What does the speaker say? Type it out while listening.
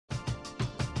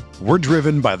We're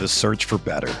driven by the search for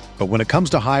better. But when it comes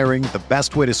to hiring, the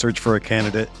best way to search for a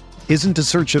candidate isn't to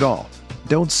search at all.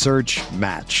 Don't search,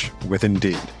 match with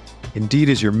Indeed. Indeed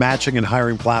is your matching and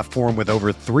hiring platform with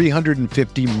over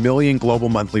 350 million global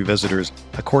monthly visitors,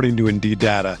 according to Indeed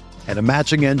data, and a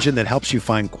matching engine that helps you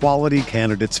find quality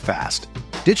candidates fast.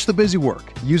 Ditch the busy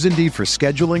work. Use Indeed for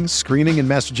scheduling, screening, and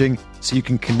messaging so you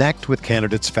can connect with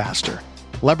candidates faster.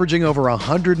 Leveraging over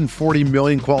 140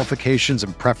 million qualifications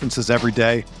and preferences every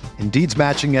day, Indeed's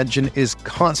matching engine is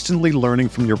constantly learning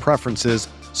from your preferences,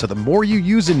 so the more you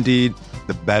use Indeed,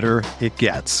 the better it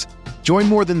gets. Join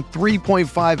more than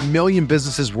 3.5 million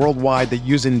businesses worldwide that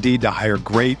use Indeed to hire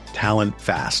great talent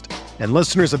fast. And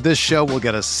listeners of this show will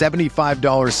get a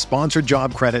 $75 sponsored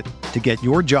job credit to get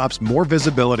your jobs more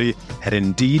visibility at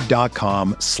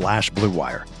Indeed.com/Blue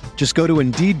Wire. Just go to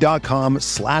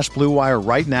Indeed.com/Blue Wire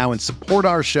right now and support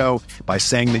our show by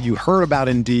saying that you heard about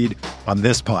Indeed on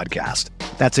this podcast.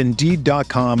 That's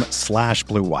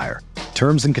Indeed.com/Blue Wire.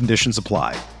 Terms and conditions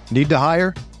apply. Need to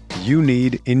hire? You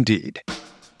need Indeed.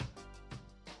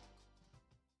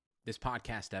 This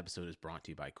podcast episode is brought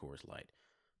to you by Coors Light.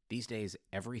 These days,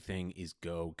 everything is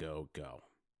go, go, go.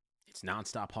 It's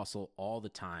nonstop hustle all the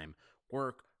time.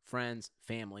 Work, friends,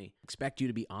 family, expect you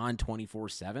to be on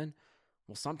 24/7.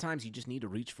 Well, sometimes you just need to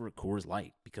reach for a Coors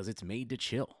Light because it's made to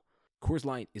chill. Coors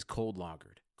Light is cold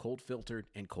lagered, cold filtered,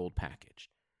 and cold packaged.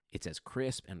 It's as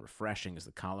crisp and refreshing as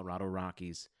the Colorado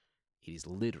Rockies. It is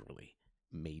literally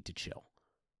made to chill.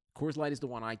 Coors Light is the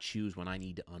one I choose when I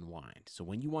need to unwind. So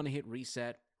when you want to hit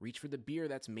reset, reach for the beer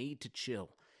that's made to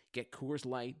chill. Get Coors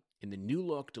Light in the new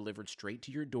look delivered straight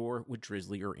to your door with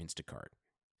Drizzly or Instacart.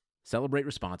 Celebrate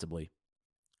responsibly.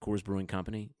 Coors Brewing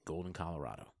Company, Golden,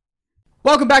 Colorado.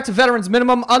 Welcome back to Veterans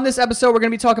Minimum. On this episode, we're going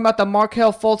to be talking about the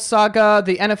Markelle Fultz saga,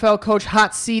 the NFL coach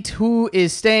hot seat, who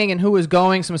is staying and who is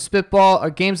going, some spitball, our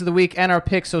games of the week, and our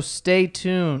picks, so stay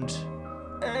tuned.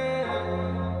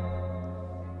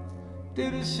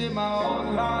 Did this shit my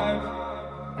whole life.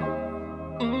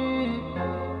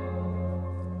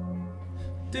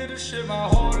 Did this shit my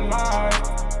whole life.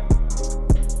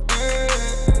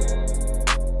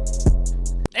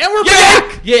 And we're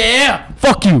back! Yeah!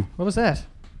 Fuck you! What was that?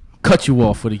 Cut you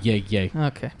off with a yay yay.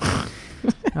 Okay. I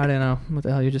didn't know what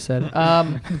the hell you just said.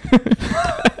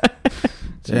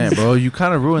 Damn, bro, you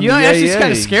kind of ruined You the actually yay.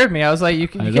 kind of scared me. I was like, you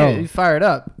can't fire it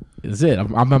up. That's it.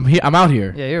 I'm here. I'm out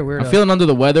here. Yeah, you're weird. I'm feeling under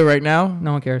the weather right now.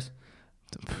 No one cares.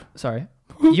 Sorry.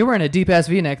 You were in a deep ass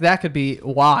V-neck. That could be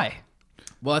why.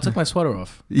 Well, I took my sweater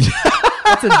off.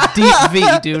 That's a deep V,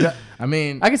 dude. I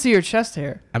mean, I can see your chest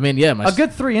hair. yeah, A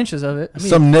good 3 inches of it.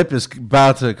 Some nip is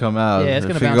about to come out. Yeah, it's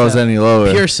gonna if it bounce goes out. any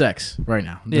lower. pure sex right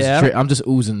now. I'm just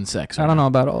oozing sex. I don't know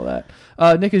about all that.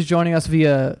 Nick is joining us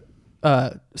via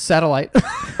satellite.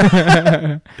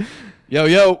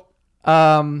 Yo.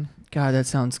 God, that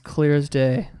sounds clear as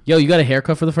day. Yo, you got a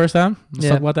haircut for the first time? Let's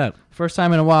talk about that. First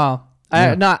time in a while.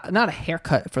 Yeah. Not a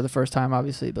haircut for the first time,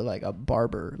 obviously, but like a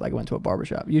barber. Like I went to a barber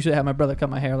shop. Usually I have my brother cut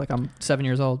my hair like I'm 7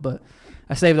 years old, but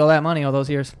I saved all that money all those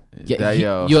years. Yeah,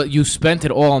 yo. you spent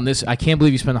it all on this. I can't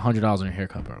believe you spent $100 on your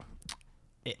haircut, bro.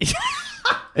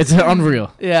 It's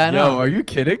unreal. Yeah, I know. Yo, are you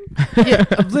kidding? Yeah,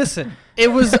 listen, it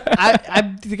was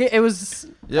it was.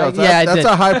 Yo, I that's did.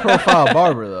 a high profile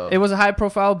barber though. It was a high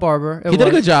profile barber. He did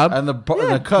a good job. And the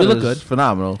cut You look is good.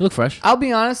 phenomenal. You look fresh. I'll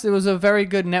be honest, it was a very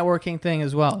good networking thing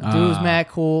as well. Dude was mad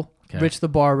cool. Okay. Rich the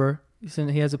barber.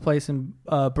 He has a place in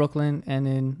Brooklyn and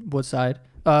in Woodside.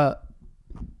 Yeah,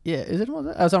 is it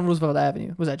Woodside? I was on Roosevelt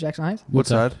Avenue. Was that Jackson Heights?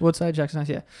 Woodside? Woodside, Jackson Heights,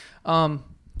 yeah.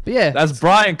 But yeah. That's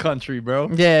Brian country, bro.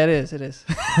 Yeah, it is. It is.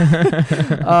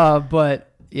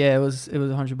 But yeah, it was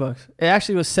 $100. It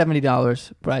actually was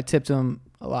 $70, but I tipped him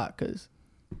a lot because,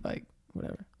 like,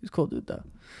 whatever. He's a cool dude though.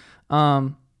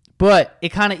 But it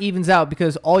kind of evens out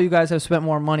because all you guys have spent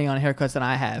more money on haircuts than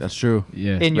I have. That's true.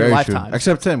 Yeah. In your Very lifetime. true.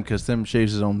 Except Tim, because Tim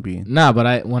shaves his own bean. Nah,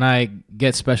 but when I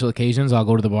get special occasions, I'll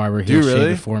go to the barber. Do you He'll shave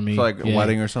really? it for me. For like a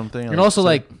wedding or something? And also,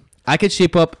 like, I could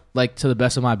shape up like to the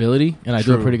best of my ability, and I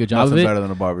do a pretty good job Nothing of it. better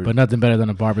than a barber. But nothing better than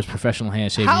a barber's professional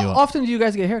hand shaving you How up. often do you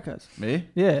guys get haircuts? Me?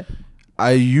 Yeah.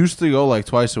 I used to go like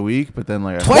twice a week, but then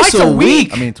like Twice a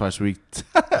week? I mean twice a week.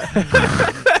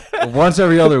 Once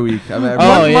every other week. I mean,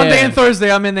 Monday and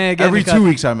Thursday, I'm in there again. every 2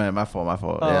 weeks. I meant my fault.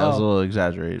 Yeah, I was a Oh. little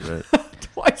exaggerated, but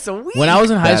Twice a week. When I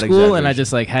was in high Bad school and I exaggeration.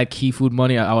 just like had key food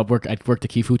money, I'd work the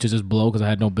key food to just blow because I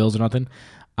had no bills or nothing.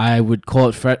 I would call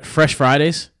it Fresh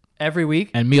Fridays, Every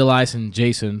week. and me, Elias, and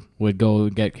Jason would go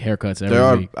get haircuts every there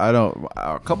are. week.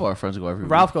 A couple of our friends go every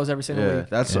week. Ralph goes every single Yeah, week.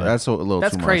 that's Yeah. that's a little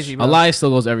That's too crazy, much. bro. Elias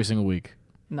still goes every single week.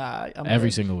 Nah, I'm Every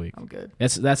good. single week. I'm good.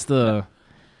 That's the.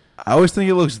 I always think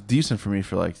it looks decent for me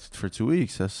for 2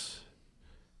 weeks. That's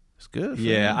good. For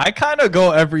Yeah, him. I kind of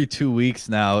go every 2 weeks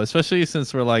now, especially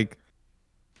since we're like,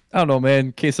 I don't know, man.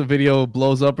 In case a video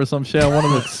blows up or some shit, I want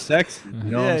to look sexy.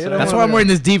 You know what I'm saying? That's why I'm wearing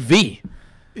this deep V.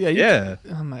 Yeah.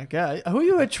 Oh my god, who are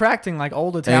you attracting? Like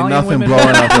old Ain't Italian nothing women?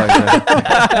 blowing up like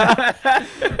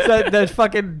that. that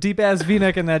fucking deep ass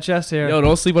V-neck in that chest hair. Yo,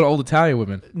 don't sleep on old Italian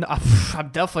women. No, I'm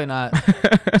definitely not.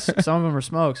 Some of them are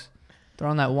smokes. They're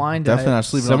on that wine diet. Definitely not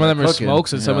sleeping. Some on of them the are cooking,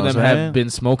 smokes, and you some know of them what I'm have saying? been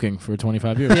smoking for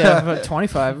 25 years. Yeah, but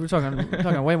 25. We're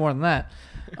talking way more than that.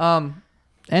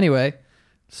 Anyway,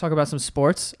 let's talk about some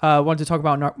sports. Wanted to talk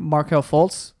about Markelle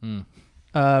Fultz,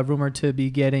 rumored to be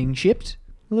getting shipped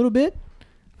a little bit.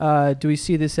 Do we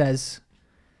see this as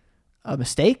a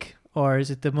mistake, or is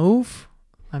it the move?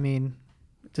 I mean,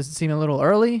 does it seem a little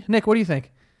early? Nick, what do you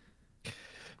think?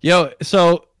 Yo,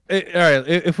 so, all right,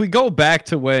 if we go back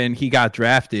to when he got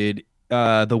drafted,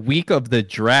 the week of the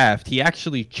draft, he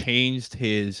actually changed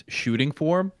his shooting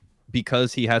form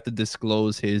because he had to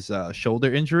disclose his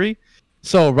shoulder injury.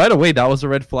 So right away, that was a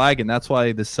red flag, and that's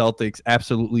why the Celtics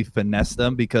absolutely finessed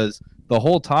them, because the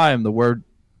whole time the word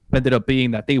ended up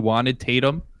being that they wanted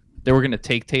Tatum. They were going to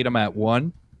take Tatum at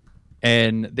 1,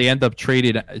 and they end up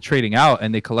trading out,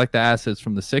 and they collect the assets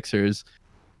from the Sixers.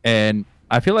 And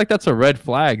I feel like that's a red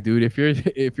flag, dude.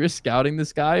 If you're scouting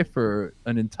this guy for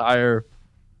an entire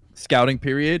scouting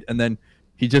period, and then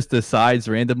he just decides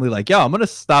randomly, like, yo, I'm going to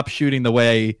stop shooting the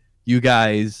way you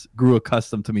guys grew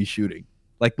accustomed to me shooting.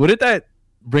 Like, wouldn't that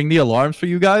ring the alarms for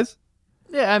you guys?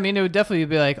 Yeah, I mean, it would definitely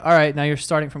be like, all right, now you're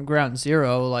starting from ground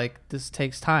zero. Like, this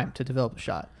takes time to develop a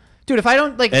shot. Dude, if I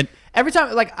don't, like, every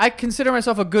time, like, I consider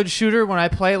myself a good shooter when I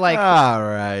play, like... All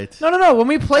right. No.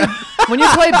 When you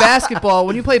play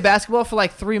basketball for,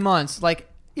 like, 3 months, like,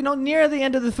 you know, near the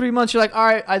end of the 3 months, you're like, all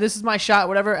right, this is my shot,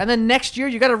 whatever. And then next year,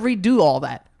 you got to redo all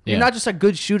that. Yeah. You're not just a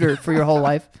good shooter for your whole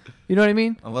life. You know what I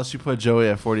mean? Unless you put Joey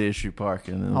at 48th Street Park.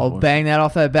 And I'll bang that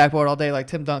off that backboard all day like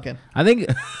Tim Duncan. I think,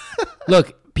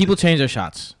 look, people change their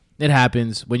shots. It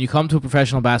happens. When you come to a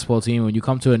professional basketball team, when you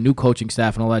come to a new coaching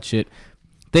staff and all that shit,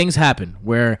 things happen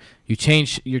where you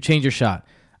change your shot.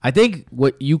 I think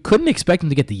what you couldn't expect him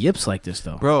to get the yips like this,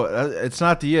 though. Bro, it's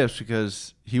not the yips,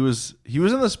 because he was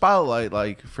in the spotlight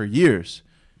like for years.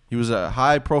 He was a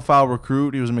high profile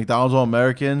recruit. He was a McDonald's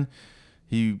All-American.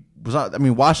 He was not. I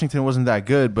mean, Washington wasn't that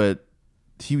good, but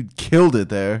he killed it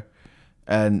there.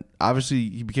 And obviously,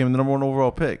 he became the number 1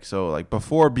 overall pick. So, like,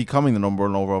 before becoming the number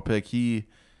 1 overall pick, he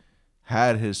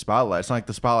had his spotlight. It's not like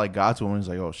the spotlight got to him and he's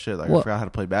like, oh shit, like, I forgot how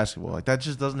to play basketball. Like, that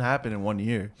just doesn't happen in 1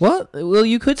 year. Well,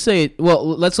 you could say it. Well,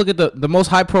 let's look at the most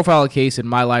high profile case in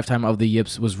my lifetime of the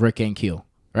yips was Rick Ankiel,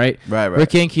 right? Right.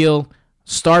 Rick Ankiel,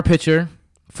 star pitcher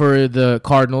for the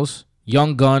Cardinals,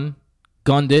 young gun,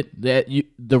 gunned it.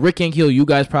 The Rick Ankiel you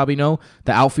guys probably know,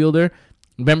 the outfielder.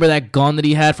 Remember that gun that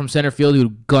he had from center field who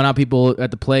would gun out people at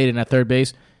the plate and at third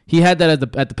base? He had that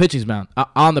at the pitcher's mound,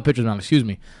 on the pitcher's mound, excuse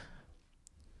me.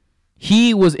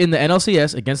 He was in the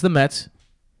NLCS against the Mets,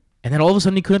 and then all of a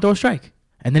sudden he couldn't throw a strike.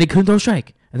 And then he couldn't throw a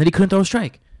strike. And then he couldn't throw a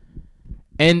strike.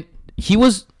 And he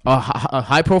was a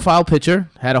high-profile pitcher,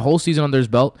 had a whole season under his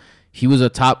belt. He was a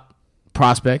top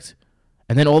prospect.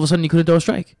 And then all of a sudden he couldn't throw a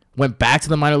strike. Went back to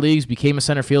the minor leagues, became a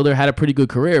center fielder, had a pretty good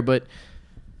career. But,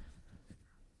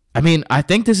 I mean, I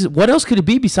think this is... What else could it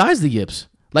be besides the yips?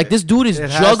 Like, this dude is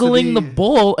juggling the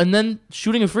ball and then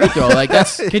shooting a free throw. Like,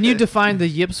 that's... Can you define the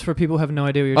yips for people who have no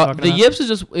idea what you're talking about? The yips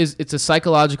it's a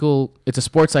psychological... It's a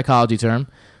sports psychology term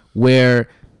where,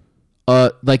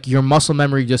 like, your muscle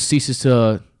memory just ceases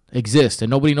to exist and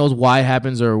nobody knows why it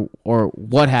happens or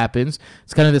what happens.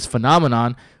 It's kind of this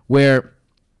phenomenon where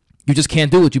you just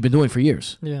can't do what you've been doing for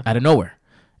years out of nowhere.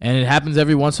 And it happens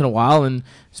every once in a while, and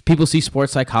people see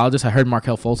sports psychologists. I heard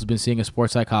Markelle Fultz has been seeing a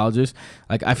sports psychologist.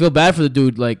 Like, I feel bad for the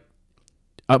dude, like,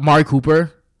 Amari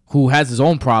Cooper, who has his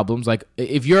own problems. Like,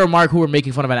 if you're Amari Cooper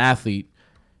making fun of an athlete,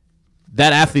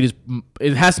 that athlete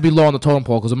it has to be low on the totem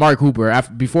pole, because Amari Cooper,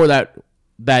 before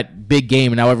that big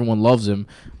game, and now everyone loves him,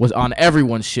 was on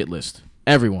everyone's shit list.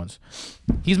 Everyone's.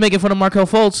 He's making fun of Markelle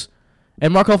Fultz,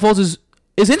 and Markelle Fultz is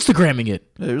Instagramming it.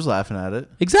 Yeah, he was laughing at it.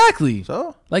 Exactly.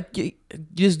 So? Like,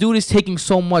 this dude is taking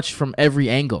so much from every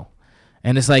angle.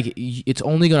 And it's like, it's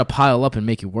only going to pile up and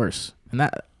make it worse. And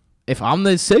that, if I'm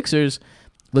the Sixers,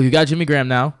 look, you got Jimmy Graham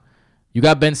now. You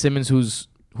got Ben Simmons, who's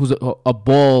a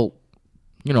ball,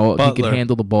 you know, Butler. he can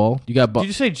handle the ball. You got Did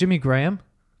you say Jimmy Graham?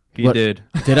 He did.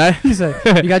 Did I? He said,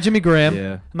 you got Jimmy Graham.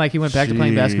 Yeah. Mike, he went back to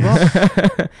playing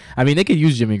basketball. I mean, they could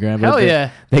use Jimmy Graham. Hell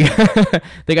yeah.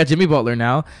 They got Jimmy Butler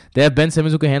now. They have Ben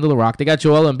Simmons who can handle the rock. They got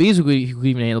Joel Embiid who can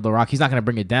even handle the rock. He's not going to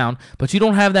bring it down. But you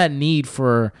don't have that need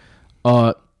for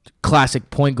a classic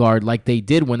point guard like they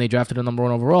did when they drafted a number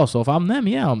 1 overall. So if I'm them,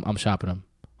 yeah, I'm shopping them.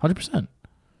 100%.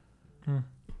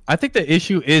 I think the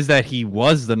issue is that he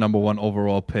was the number 1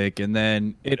 overall pick, and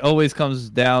then it always comes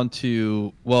down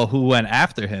to, well, who went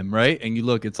after him, right? And you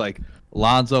look, it's like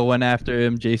Lonzo went after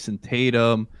him, Jason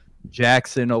Tatum,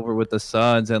 Jackson over with the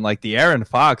Suns, and like the Aaron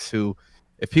Fox, who,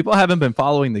 if people haven't been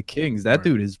following the Kings, that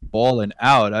dude is balling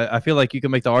out. I feel like you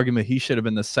can make the argument he should have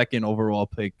been the 2nd overall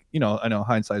pick. You know, I know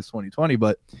hindsight's 2020,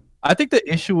 but I think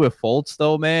the issue with Fultz,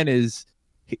 though, man, is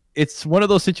it's one of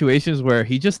those situations where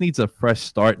he just needs a fresh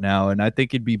start now, and I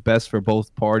think it'd be best for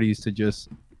both parties to just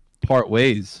part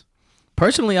ways.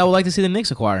 Personally, I would like to see the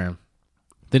Knicks acquire him.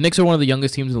 The Knicks are one of the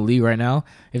youngest teams in the league right now.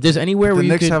 If there's anywhere where The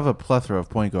you Knicks could, have a plethora of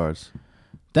point guards.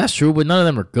 that's true, but none of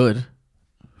them are good.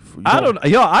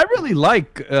 I really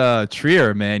like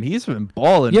Trier, man. He's been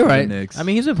balling You're for right. the Knicks. I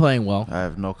mean, he's been playing well. I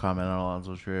have no comment on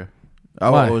Alonzo Trier. I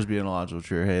will Why? always be an Alonzo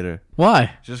Trier hater.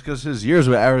 Why? Just because his years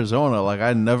with Arizona, like,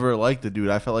 I never liked the dude.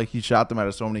 I felt like he shot them out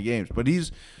of so many games. But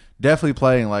he's definitely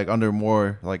playing, like, under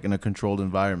more, like, in a controlled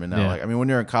environment now. Yeah. Like, I mean, when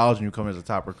you're in college and you come as a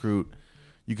top recruit,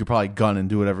 you could probably gun and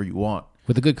do whatever you want.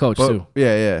 With a good coach But, too.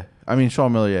 yeah. I mean,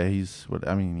 Sean Miller, yeah, he's. Well,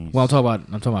 I'm talking about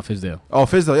Fizdale. Oh,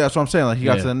 Fizdale, yeah, that's what I'm saying. Like, he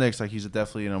got Yeah. to the Knicks, like, he's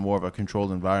definitely in a more of a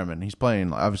controlled environment. He's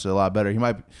playing obviously a lot better.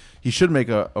 He should make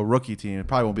a rookie team. It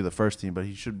probably won't be the first team, but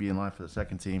he should be in line for the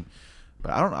second team. But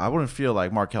I wouldn't feel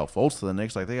like Markelle Fultz to the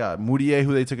Knicks. Like, they got Moutier,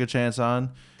 who they took a chance on.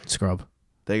 Scrub.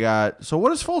 They got. So what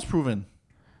has Fultz proven?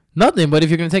 Nothing, but if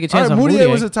you're going to take a chance All right, on Moutier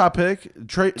Moutier, was a top pick.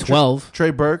 12.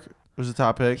 Trey Burke was a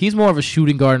top pick. He's more of a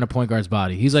shooting guard in a point guard's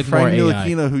body. He's like Frank more AI.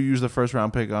 Ntilikina, who used the first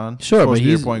round pick on. Sure, supposed but to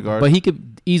be a he's point guard. but he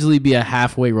could easily be a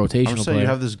halfway I'm rotational just saying player. you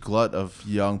have this glut of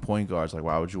young point guards. Like,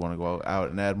 why would you want to go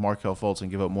out and add Markelle Fultz and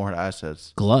give up more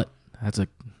assets? Glut. That's an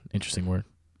interesting word.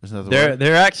 Isn't that the word?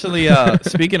 They're actually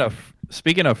speaking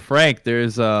of Frank.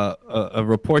 There's a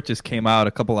report just came out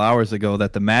a couple hours ago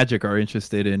that the Magic are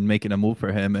interested in making a move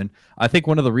for him, and I think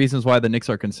one of the reasons why the Knicks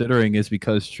are considering is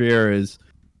because Trier is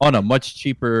on a much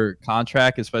cheaper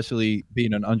contract, especially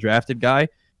being an undrafted guy,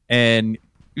 and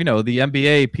you know the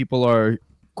NBA people are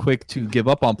quick to give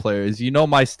up on players. You know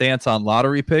my stance on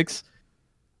lottery picks.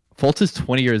 Fultz is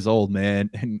 20 years old, man,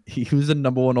 and he was the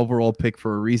number 1 overall pick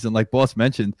for a reason. Like Boss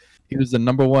mentioned, he was the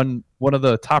number one of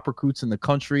the top recruits in the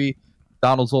country,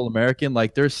 Donald's All-American.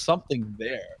 Like, there's something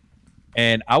there,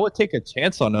 and I would take a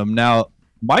chance on him. Now,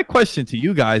 my question to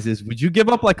you guys is, would you give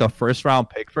up like a first-round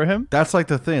pick for him? That's like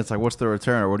the thing. It's like, what's the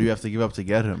return, or what do you have to give up to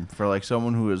get him for like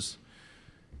someone who is,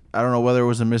 I don't know whether it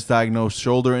was a misdiagnosed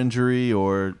shoulder injury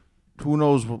or who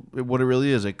knows what it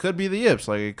really is. It could be the yips,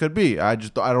 like it could be. I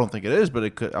don't think it is, but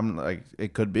it could. I'm like,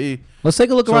 it could be. Let's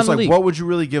take a look So around it's the like, league. what would you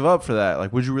really give up for that?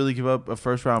 Like, would you really give up a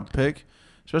first round pick?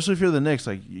 Especially if you're the Knicks,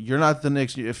 like you're not the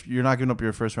Knicks. If you're not giving up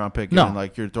your first round pick, No. and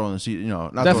like you're throwing the season,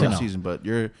 not Definitely throwing the not. season, but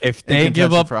you're If in they give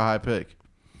contention up for a high pick.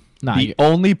 Nah, the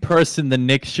only person the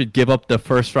Knicks should give up the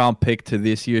first-round pick to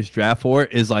this year's draft for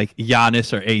is like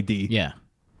Giannis or AD. yeah,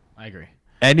 I agree.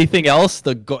 Anything else,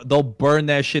 they'll burn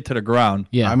that shit to the ground.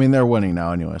 Yeah, I mean, they're winning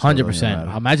now anyway. so it doesn't 100%.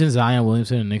 matter. Imagine Zion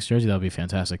Williamson in a Knicks jersey. That would be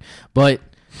fantastic. But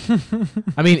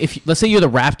I mean, let's say you're the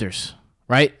Raptors,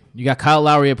 right? You got Kyle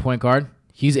Lowry at point guard.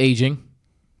 He's aging.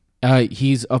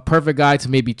 He's a perfect guy to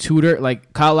maybe tutor.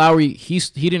 Like Kyle Lowry, he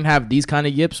didn't have these kind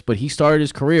of yips, but he started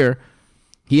his career.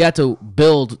 He had to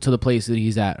build to the place that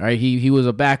he's at, right? He was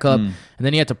a backup, and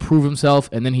then he had to prove himself,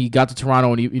 and then he got to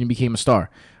Toronto and he became a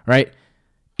star, right?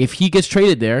 If he gets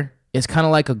traded there, it's kind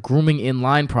of like a grooming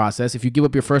in-line process. If you give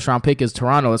up your first-round pick as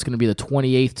Toronto, that's going to be the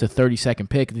 28th to 32nd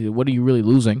pick. What are you really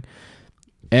losing?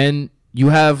 And you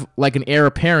have like an heir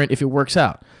apparent if it works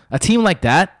out. A team like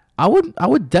that, I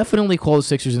would definitely call the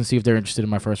Sixers and see if they're interested in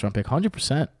my first-round pick,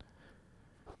 100%.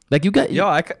 Like you got...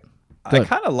 I Good.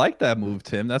 kind of like that move,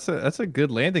 Tim. That's a good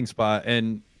landing spot.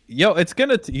 And it's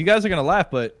gonna. You guys are gonna laugh,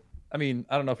 but I mean,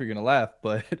 I don't know if you're gonna laugh,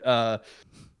 but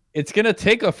it's gonna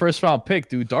take a first round pick,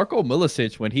 dude. Darko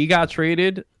Milicic, when he got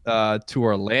traded to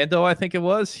Orlando, I think it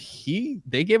was,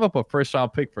 they gave up a first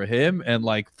round pick for him, and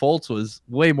like Fultz was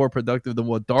way more productive than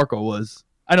what Darko was.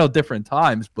 I know different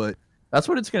times, but that's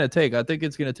what it's gonna take. I think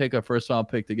it's gonna take a first round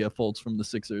pick to get Fultz from the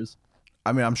Sixers.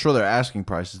 I mean, I'm sure their asking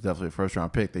price is definitely a first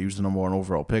round pick. They used the number 1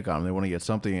 overall pick on him. They want to get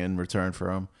something in return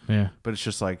for him. Yeah. But it's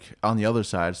just like on the other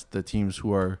side, it's the teams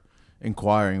who are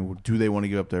inquiring, do they want to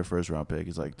give up their first round pick?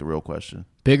 Is like the real question.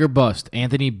 Big or bust,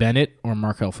 Anthony Bennett or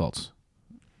Markelle Fultz?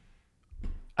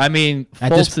 I mean,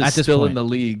 At Fultz this is still point. in the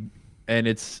league, and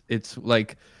it's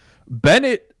like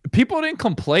Bennett. People didn't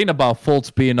complain about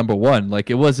Fultz being number 1. Like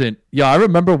it wasn't. I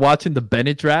remember watching the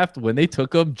Bennett draft when they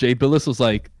took him. Jay Billis was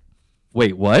like,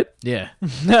 "Wait, what?" Yeah.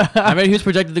 I mean, he was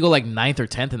projected to go like 9th or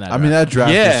 10th in that. I mean, that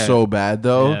draft Yeah. was so bad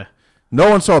though. Yeah. No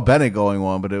one saw Bennett going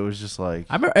on, but it was just like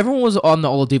I remember everyone was on the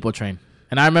Oladipo train.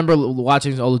 And I remember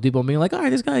watching Oladipo being like, all right,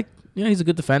 this guy, he's a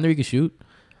good defender. He can shoot.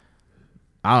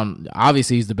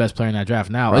 Obviously, he's the best player in that draft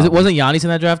now. Wasn't Giannis in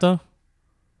that draft, though?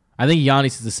 I think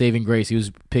Giannis is the saving grace. He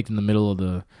was picked in the middle of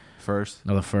the first.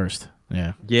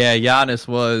 Yeah. Yeah, Giannis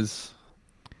was.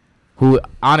 Who,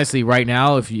 honestly, right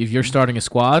now, if you're starting a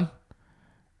squad,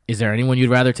 is there anyone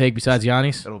you'd rather take besides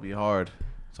Giannis? It'll be hard.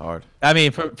 It's hard. I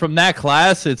mean, from that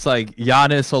class, it's like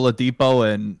Giannis,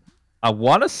 Oladipo, and I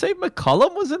want to say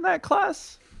McCollum was in that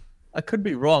class. I could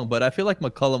be wrong, but I feel like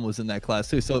McCollum was in that class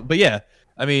too. So, but yeah,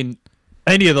 I mean,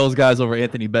 any of those guys over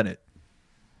Anthony Bennett.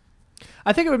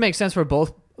 I think it would make sense for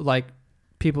both like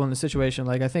people in the situation.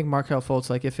 Like I think Markelle Fultz,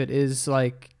 like if it is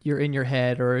like you're in your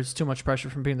head or it's too much pressure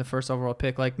from being the first overall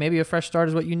pick, like maybe a fresh start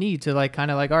is what you need to like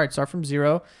kind of like, all right, start from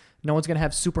zero. No one's going to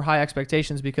have super high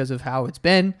expectations because of how it's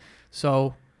been.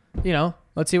 So,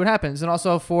 let's see what happens. And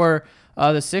also for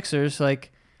the Sixers,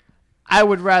 like I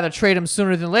would rather trade him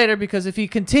sooner than later because if he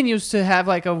continues to have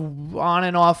like a on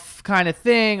and off kind of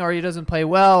thing or he doesn't play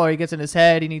well or he gets in his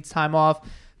head, he needs time off,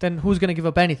 then who's going to give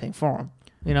up anything for him,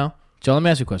 Joe, let me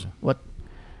ask you a question. What?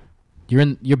 You're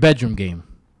in your bedroom game,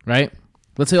 right?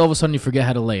 Let's say all of a sudden you forget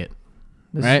how to lay it.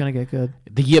 This right? is going to get good.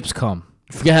 The yips come.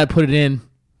 You forget how to put it in.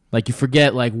 Like you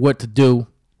forget like what to do.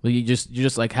 Like you're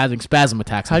just like having spasm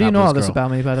attacks. How do you know all this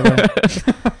about me, by the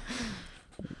way?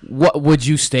 What would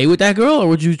you stay with that girl, or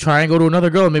would you try and go to another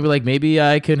girl? And maybe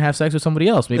I can have sex with somebody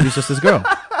else. Maybe it's just this girl.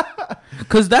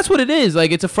 Because that's what it is.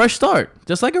 Like it's a fresh start,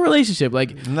 just like a relationship.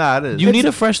 Like nah, it is. You need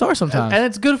a fresh start sometimes, and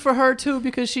it's good for her too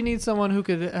because she needs someone who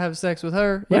could have sex with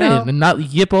her, right? And not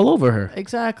yip all over her.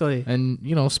 Exactly. And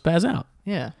spaz out.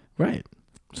 Yeah. Right.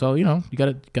 So you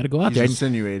gotta go out there. He's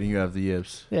insinuating you have the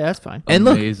yips. Yeah, that's fine. And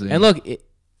look,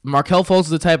 Markelle Fultz is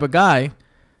the type of guy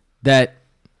that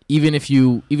even if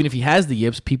he has the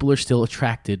yips, people are still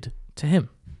attracted to him.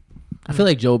 I feel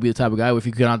like Joe would be the type of guy where if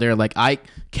you get out there like I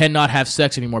cannot have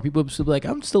sex anymore, people would still be like,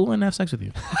 I'm still willing to have sex with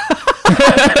you.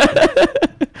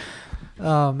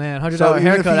 Oh man, $100 So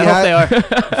haircut. I hope they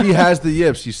are. If he has the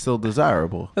yips, he's still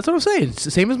desirable. That's what I'm saying. It's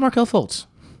the same as Markelle Fultz.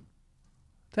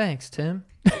 Thanks, Tim.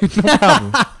 No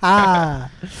problem.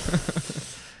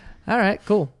 All right,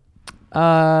 cool.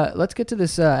 Let's get to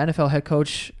this NFL head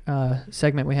coach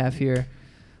segment we have here.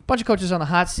 Bunch of coaches on the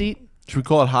hot seat. Should we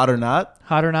call it hot or not?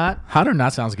 Hot or not? Hot or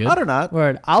not sounds good. Hot or not?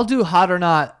 Word. I'll do hot or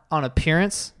not on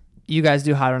appearance. You guys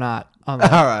do hot or not on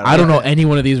that. All right. I don't know any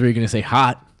one of these where you're going to say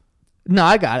hot. No,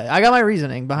 I got it. I got my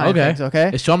reasoning behind things,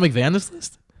 okay? Is Sean McVay on this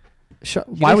list?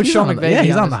 Why would Sean McVay Yeah, be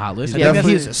he's on the this? hot list. Yeah,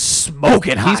 Definitely. he's a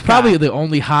smoking hot He's probably guy. the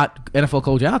only hot NFL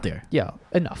coach out there. Yeah,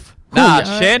 enough. Nah,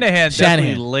 Cool, Shanahan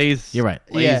definitely lays. You're right.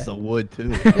 Lays Yeah. the wood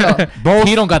too. Yeah. Both,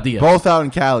 He don't got the both out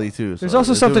in Cali, too. There's so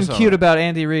also they're doing something cute about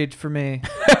Andy Reid for me.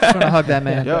 Just want to hug that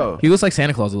man. Yo, He looks like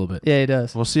Santa Claus a little bit. Yeah, he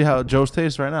does. we'll see how Joe's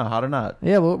tastes right now. Hot or not?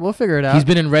 Yeah, we'll figure it out. He's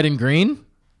been in red and green.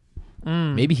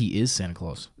 Mm. Maybe he is Santa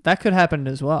Claus. That could happen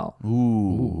as well.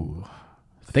 Ooh.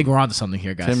 I think we're onto something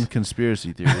here, guys. Tim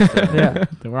conspiracy theory. Yeah.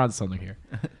 We're onto something here.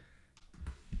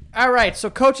 All right, so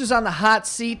coaches on the hot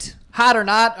seat. Hot or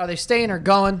not, are they staying or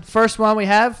going? First one we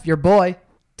have, your boy,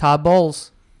 Todd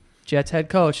Bowles, Jets head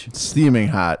coach. Steaming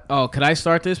hot. Oh, could I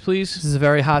start this, This please? is a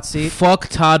very hot seat. Fuck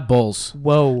Todd Bowles.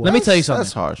 Whoa. Let me tell you something.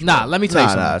 That's harsh. Nah, bro. let me tell you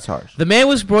something. Nah, that's harsh. The man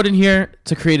was brought in here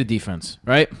to create a defense,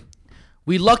 right?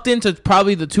 We lucked into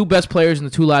probably the two best players in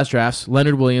the two last drafts,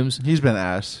 Leonard Williams. He's been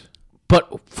ass. But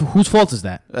whose fault is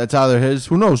that? That's either his.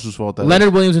 Who knows whose fault that is?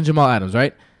 Leonard Williams and Jamal Adams,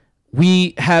 right?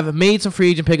 We have made some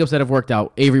free agent pickups that have worked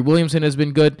out. Avery Williamson has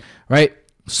been good, right?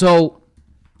 So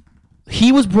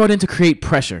he was brought in to create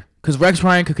pressure because Rex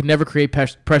Ryan could never create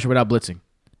pressure without blitzing.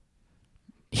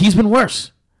 He's been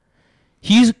worse.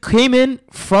 He's came in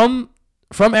from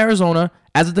Arizona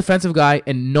as a defensive guy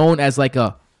and known as like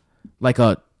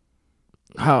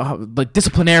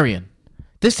disciplinarian.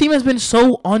 This team has been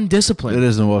so undisciplined. It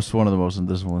is one of the most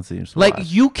undisciplined teams. to Like, watch.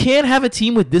 you can't have a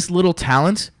team with this little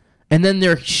talent, and then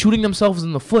they're shooting themselves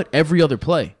in the foot every other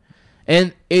play.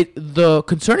 And the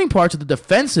concerning parts are the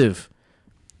defensive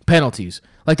penalties.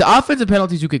 Like, the offensive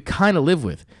penalties you could kind of live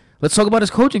with. Let's talk about his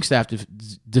coaching staff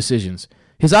decisions.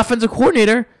 His offensive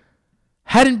coordinator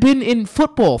hadn't been in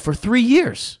football for 3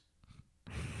 years.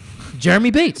 Jeremy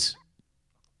Bates.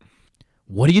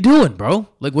 What are you doing, bro?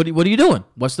 Like, what are you doing?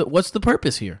 What's the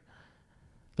purpose here?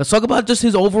 Let's talk about just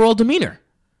his overall demeanor.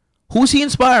 Who's he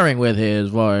inspiring with his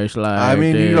voice? Like, I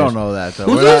mean, you this? don't know that though.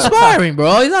 Who's We're he not- inspiring,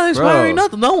 bro? He's not inspiring Bro.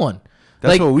 nothing. No one.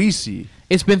 That's Like, what we see.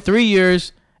 it's been 3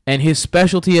 years and his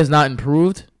specialty has not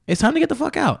improved. It's time to get the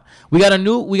fuck out. We got a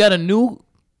new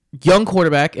young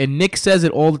quarterback, and Nick says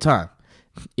it all the time.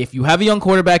 If you have a young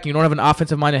quarterback and you don't have an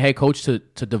offensive minded head coach to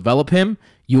develop him,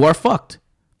 you are fucked.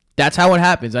 That's how it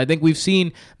happens. I think we've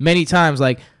seen many times,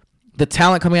 like, the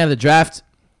talent coming out of the draft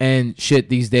and shit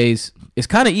these days is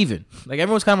kind of even. Like,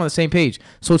 everyone's kind of on the same page.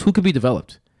 So it's who could be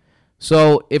developed.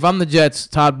 So if I'm the Jets,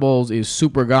 Todd Bowles is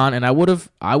super gone, and I would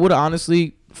have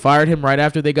honestly fired him right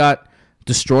after they got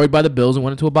destroyed by the Bills and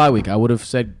went into a bye week. I would have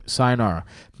said sayonara.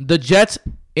 The Jets,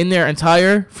 in their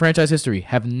entire franchise history,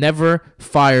 have never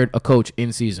fired a coach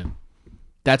in season.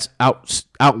 That's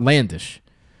outlandish.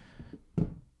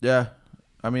 Yeah,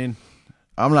 I mean,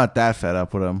 I'm not that fed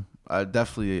up with him. I'd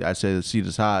say the seat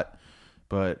is hot.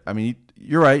 But, I mean,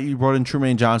 you're right. You brought in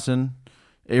Trumaine Johnson,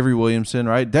 Avery Williamson,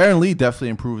 right? Darren Lee definitely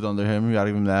improved under him. You got to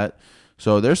give him that.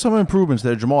 So there's some improvements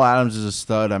there. Jamal Adams is a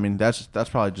stud. I mean, that's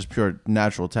probably just pure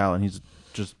natural talent. He's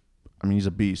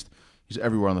a beast. He's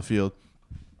everywhere on the field.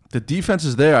 The defense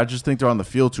is there. I just think they're on the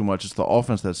field too much. It's the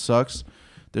offense that sucks.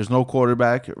 There's no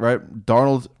quarterback, right?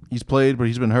 Darnold, he's played, but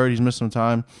he's been hurt. He's missed some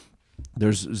time.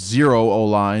 There's zero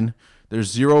O-line.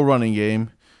 There's zero running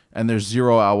game. And there's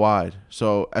zero out wide.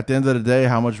 So at the end of the day,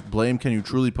 how much blame can you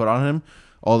truly put on him?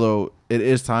 Although it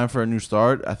is time for a new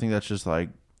start, I think that's just like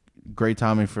great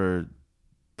timing for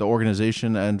the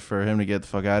organization and for him to get the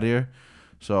fuck out of here.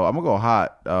 So I'm going to go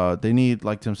hot. They need,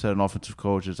 like Tim said, an offensive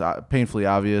coach. It's painfully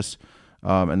obvious.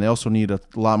 And they also need a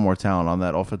lot more talent on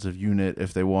that offensive unit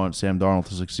if they want Sam Darnold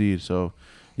to succeed. So,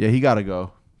 yeah, he got to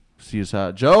go. See his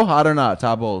hot. Joe, hot or not?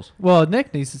 Todd Bowles. Well,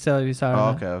 Nick needs to tell you he's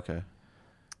hot. Oh, okay.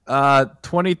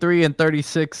 23 and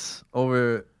 36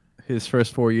 over his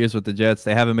first 4 years with the Jets.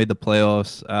 They haven't made the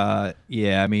playoffs.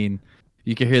 Yeah, I mean,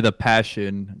 you can hear the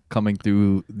passion coming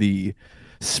through the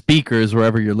speakers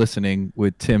wherever you're listening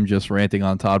with Tim just ranting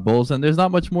on Todd Bowles, and there's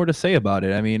not much more to say about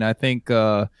it. I mean, I think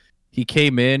he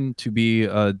came in to be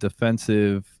a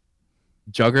defensive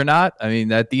juggernaut. I mean,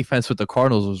 that defense with the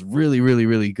Cardinals was really, really,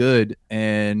 really good,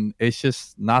 and it's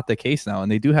just not the case now.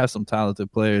 And they do have some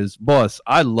talented players. Boss,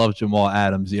 I love Jamal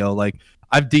Adams, yo. Like,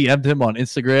 I've DM'd him on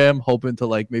Instagram, hoping to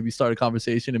like maybe start a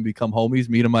conversation and become homies,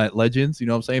 meet him at Legends, you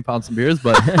know what I'm saying, pound some beers.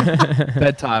 But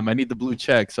bedtime, I need the blue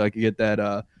check so I can get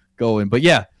that going. But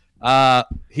yeah,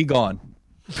 he gone.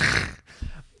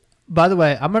 By the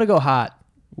way, I'm gonna go hot.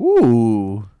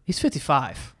 Ooh. He's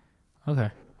 55. Okay.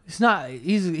 He's not.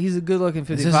 He's a good looking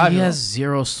 55. He has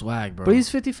zero swag, bro. But he's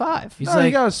 55. He's No, like,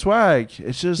 he got a swag.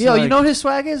 It's just Yo, like, you know what his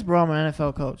swag is? Bro, I'm an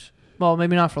NFL coach. Well,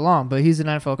 maybe not for long, but he's an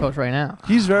NFL coach right now.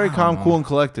 he's very calm, cool, and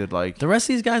collected. Like, the rest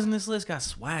of these guys on this list got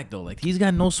swag, though. Like, he's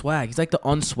got no swag. He's like the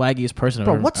unswaggiest person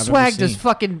Bro, I've ever what swag does seen.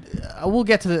 fucking... we'll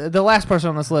get to the last person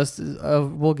on this list.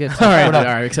 We'll get to. All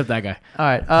right, except that guy. All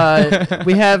right.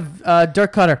 We have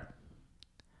Dirk Cutter.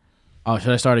 Oh,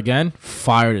 should I start again?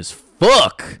 Fired as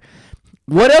fuck.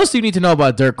 What else do you need to know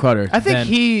about Dirk Cutter? I think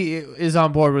he is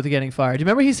on board with getting fired. Do you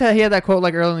remember he said he had that quote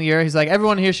like early in the year? He's like,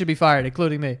 everyone here should be fired,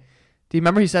 including me. Do you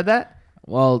remember he said that?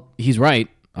 Well, he's right.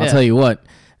 I'll Yeah. tell you what.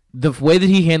 The way that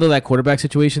he handled that quarterback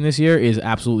situation this year is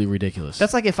absolutely ridiculous.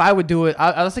 That's like if I would do it.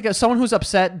 I was thinking someone who's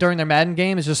upset during their Madden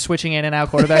game is just switching in and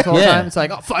out quarterbacks all the Yeah. time. It's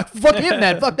like, oh, fuck him,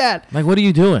 man. Fuck that. like, what are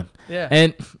you doing? Yeah.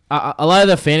 And a lot of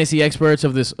the fantasy experts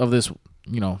of this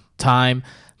time,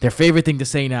 their favorite thing to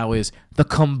say now is the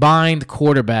combined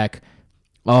quarterback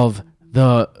of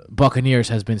the Buccaneers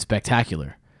has been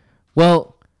spectacular.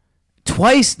 Well,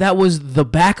 twice that was the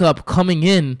backup coming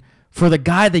in for the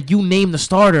guy that you named the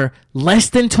starter less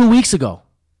than 2 weeks ago.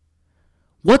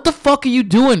 What the fuck are you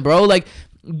doing, bro? Like,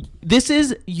 this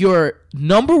is your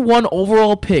number one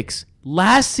overall picks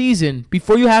last season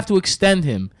before you have to extend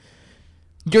him.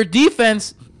 Your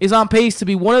defense is on pace to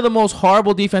be one of the most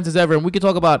horrible defenses ever, and we could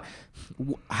talk about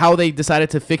how they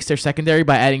decided to fix their secondary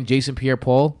by adding Jason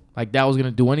Pierre-Paul. Like, that was going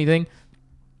to do anything.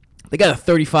 They got a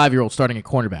 35-year-old starting at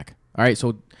cornerback. All right,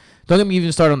 so don't get me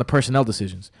even started on the personnel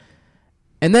decisions.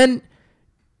 And then,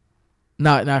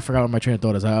 now I forgot what my train of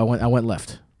thought is. I went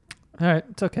left. All right.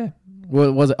 It's okay.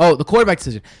 What was it? Oh, the quarterback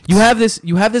decision. You have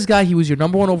this guy. He was your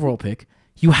number one overall pick.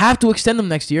 You have to extend him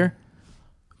next year.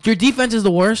 Your defense is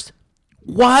the worst.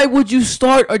 Why would you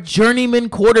start a journeyman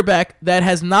quarterback that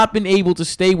has not been able to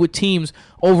stay with teams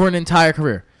over an entire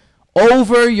career?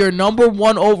 Over your number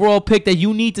one overall pick that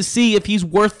you need to see if he's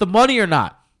worth the money or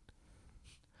not.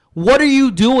 What are you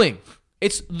doing?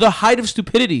 It's the height of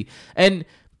stupidity. And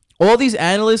all these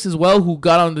analysts as well who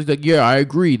got on like, yeah, I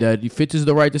agree that Fitz is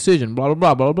the right decision, blah, blah,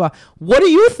 blah, blah, blah. What are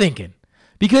you thinking?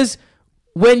 Because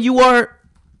when you are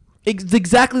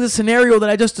exactly the scenario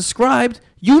that I just described,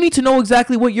 you need to know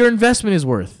exactly what your investment is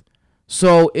worth.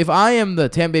 So if I am the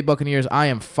Tampa Bay Buccaneers, I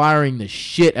am firing the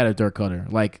shit out of Dirk Cutter.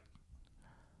 Like,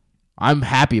 I'm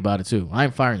happy about it too.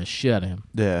 I'm firing the shit out of him.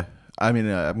 yeah. I mean,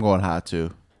 I'm going hot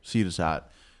too. Seat is hot.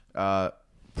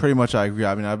 pretty much I agree.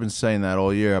 I mean, I've been saying that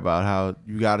all year about how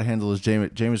you got to handle his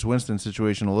Jameis Winston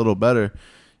situation a little better.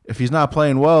 If he's not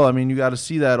playing well, I mean, you got to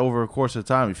see that over a course of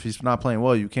time. If he's not playing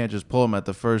well, you can't just pull him at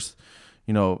the first,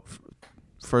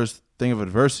 first thing of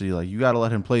adversity. Like, you got to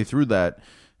let him play through that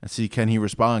and see, can he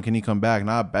respond? Can he come back?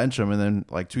 Not bench him and then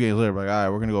like 2 games later, like, all right,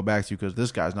 we're going to go back to you because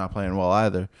this guy's not playing well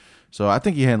either. So I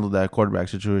think he handled that quarterback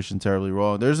situation terribly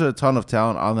wrong. There's a ton of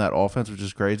talent on that offense, which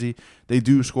is crazy. They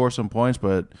do score some points,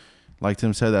 but like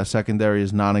Tim said, that secondary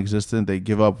is non-existent. They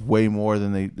give up way more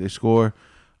than they score.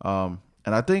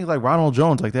 And I think like Ronald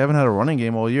Jones, like they haven't had a running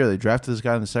game all year. They drafted this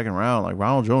guy in the second round. Like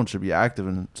Ronald Jones should be active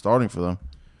and starting for them.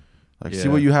 Like see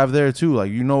what you have there too.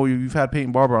 Like you've had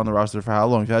Peyton Barber on the roster for how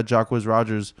long? You've had Jacquizz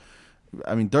Rodgers.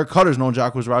 I mean, Dirk Cutter's known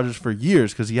Jacquizz Rodgers for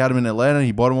years because he had him in Atlanta.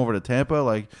 He brought him over to Tampa.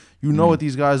 Like what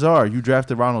these guys are. You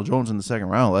drafted Ronald Jones in the second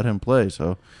round. Let him play.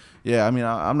 So yeah, I mean,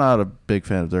 I'm not a big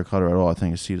fan of Dirk Cutter at all. I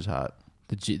think his seat is hot.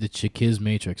 The Chiquiz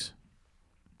Matrix.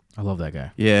 I love that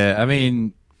guy. Yeah, I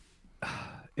mean,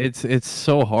 it's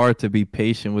so hard to be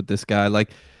patient with this guy.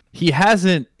 Like he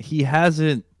hasn't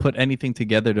put anything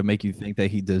together to make you think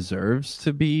that he deserves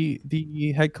to be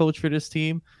the head coach for this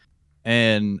team.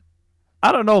 And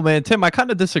I don't know, man. Tim, I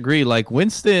kind of disagree. Like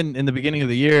Winston in the beginning of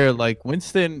the year, like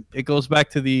Winston, it goes back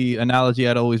to the analogy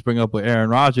I'd always bring up with Aaron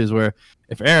Rodgers, where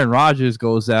if Aaron Rodgers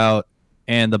goes out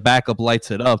and the backup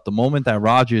lights it up, the moment that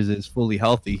Rodgers is fully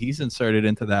healthy, he's inserted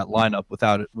into that lineup with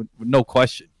no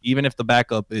question. Even if the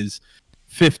backup is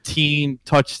 15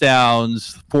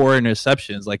 touchdowns, 4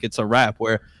 interceptions, like it's a wrap.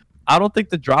 Where I don't think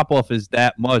the drop off is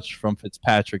that much from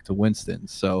Fitzpatrick to Winston.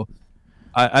 So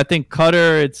I think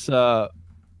Cutter, it's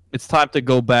time to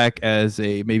go back as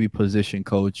a maybe position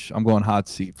coach. I'm going hot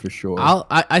seat for sure.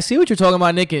 I see what you're talking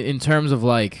about, Nick, in terms of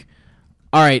like,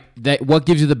 all right, that what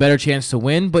gives you the better chance to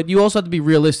win, but you also have to be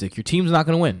realistic. Your team's not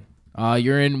going to win.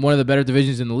 You're in one of the better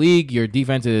divisions in the league. Your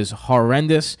defense is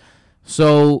horrendous.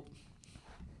 So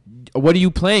what are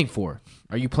you playing for?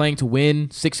 Are you playing to win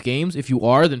 6 games? If you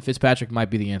are, then Fitzpatrick might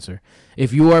be the answer.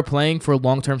 If you are playing for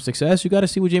long-term success, you got to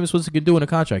see what Jameis Winston can do in a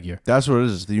contract year. That's what it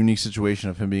is. It's the unique situation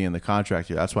of him being in the contract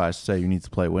year. That's why I say you need to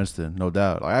play Winston, no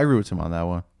doubt. Like, I agree with him on that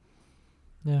one.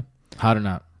 Yeah. Hot or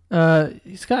not?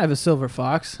 He's kind of a silver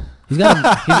fox. He's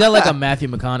got like a Matthew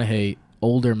McConaughey,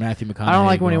 older Matthew McConaughey. I don't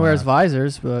like when he wears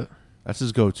visors, but that's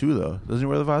his go-to though. Doesn't he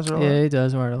wear the visor a lot? Yeah, he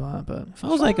does wear it a lot. But if I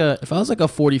was like a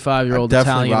 45-year-old I'd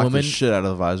Italian rock woman, the shit out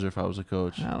of the visor if I was a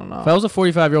coach. I don't know. If I was a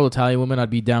 45-year-old Italian woman, I'd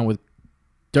be down with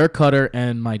Dirk Cutter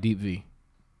and my deep V.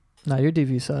 No, your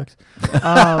DV sucks.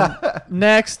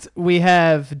 Next, we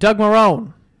have Doug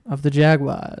Marrone of the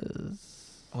Jaguars.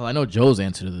 Well, I know Joe's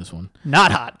answer to this one.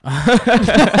 Not hot.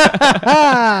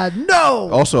 No.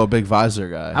 Also a big visor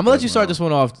guy. I'm going to let you start this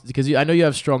one off because I know you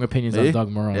have strong opinions on Doug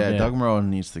Marrone. Yeah, Doug Marrone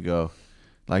needs to go.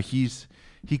 Like he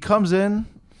comes in,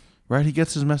 right? He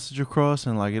gets his message across,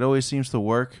 and like it always seems to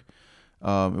work.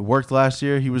 It worked last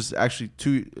year. He was actually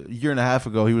a year and a half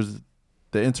ago. He was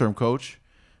the interim coach,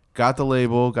 got the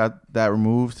label, got that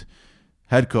removed.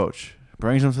 Head coach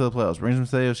brings him to the playoffs, brings him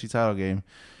to the AFC title game,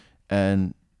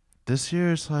 and this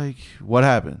year it's like, what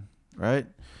happened, right?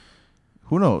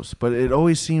 Who knows? But it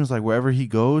always seems like wherever he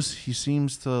goes, he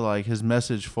seems to like his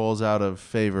message falls out of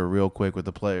favor real quick with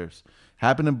the players.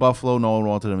 Happened in Buffalo, no one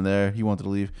wanted him there. He wanted to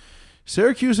leave.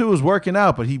 Syracuse, it was working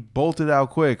out, but he bolted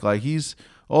out quick. Like he's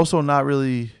also not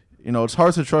really, it's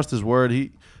hard to trust his word.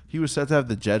 He was set to have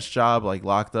the Jets job like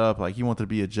locked up. Like he wanted to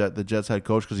be the Jets head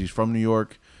coach because he's from New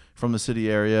York, from the city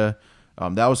area.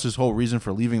 That was his whole reason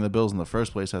for leaving the Bills in the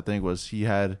first place, I think, was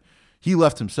he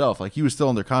left himself. Like he was still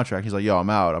under contract. He's like, yo, I'm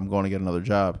out. I'm going to get another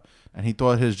job. And he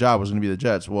thought his job was going to be the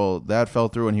Jets. Well, that fell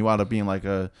through, and he wound up being like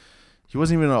he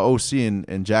wasn't even an OC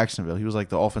in Jacksonville. He was like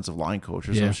the offensive line coach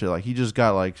or some shit. Like he just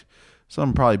got like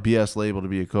some probably BS label to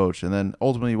be a coach. And then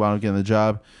ultimately he wound up getting the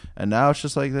job. And now it's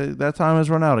just like that time has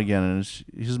run out again. And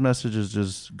his message is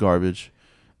just garbage.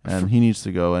 And he needs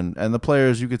to go. And the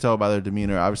players, you could tell by their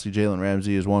demeanor. Obviously, Jalen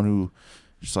Ramsey is one who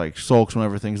just like sulks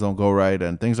whenever things don't go right,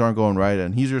 and things aren't going right.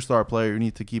 And he's your star player. You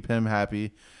need to keep him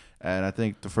happy. And I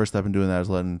think the first step in doing that is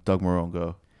letting Doug Marrone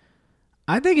go.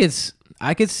 I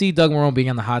could see Doug Marrone being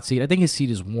on the hot seat. I think his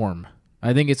seat is warm.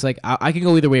 I think it's like I can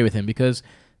go either way with him because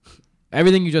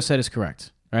everything you just said is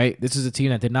correct. Right? This is a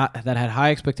team that had high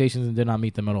expectations and did not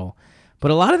meet them at all. But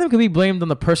a lot of them could be blamed on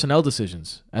the personnel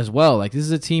decisions as well. Like this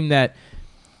is a team that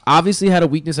obviously had a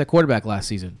weakness at quarterback last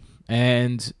season,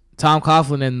 and Tom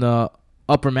Coughlin and the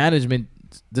upper management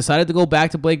decided to go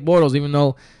back to Blake Bortles, even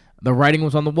though the writing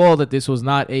was on the wall that this was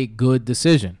not a good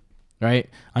decision, right?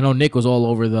 I know Nick was all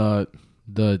over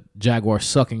the Jaguars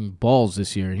sucking balls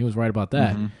this year, and he was right about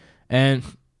that. Mm-hmm. And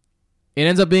it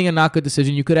ends up being a not good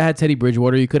decision. You could have had Teddy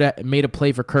Bridgewater. You could have made a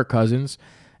play for Kirk Cousins.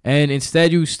 And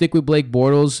instead you stick with Blake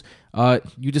Bortles.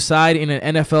 You decide in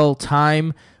an NFL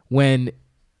time when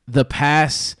the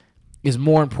pass is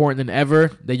more important than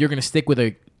ever that you're going to stick with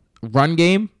a run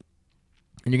game.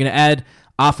 And you're going to add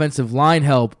offensive line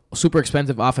help, super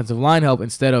expensive offensive line help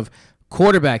instead of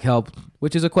quarterback help,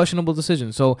 which is a questionable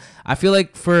decision. So I feel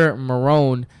like for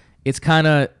Marrone, it's kind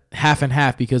of half and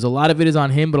half because a lot of it is on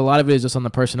him, but a lot of it is just on the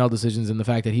personnel decisions and the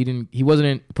fact that he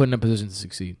wasn't put in a position to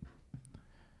succeed.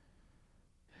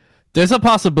 There's a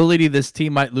possibility this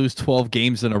team might lose 12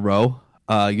 games in a row.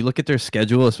 You look at their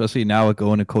schedule, especially now with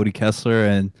going to Cody Kessler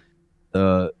and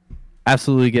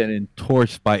absolutely getting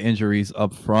torched by injuries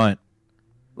up front.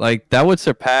 Like, that would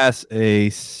surpass a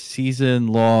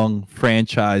season-long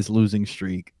franchise losing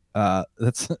streak.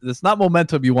 That's not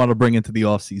momentum you want to bring into the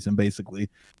offseason, basically.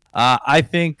 I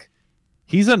think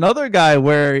he's another guy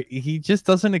where he just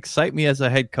doesn't excite me as a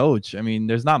head coach. I mean,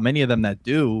 there's not many of them that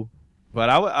do, but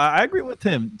I agree with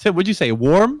Tim. Tim, what'd you say,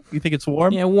 warm? You think it's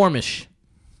warm? Yeah, warmish.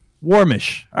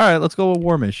 Warmish. All right, let's go with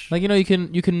warmish. Like,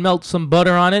 you can melt some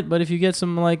butter on it, but if you get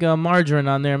some, like, margarine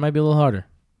on there, it might be a little harder.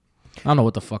 I don't know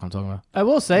what the fuck I'm talking about. I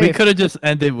will say we could have just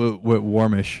ended with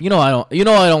warmish. I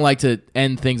don't like to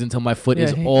end things until my foot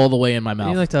is all the way in my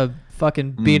mouth. You like to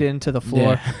fucking beat it into the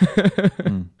floor.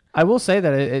 Yeah. I will say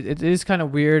that it is kind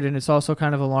of weird, and it's also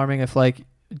kind of alarming if, like,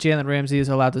 Jalen Ramsey is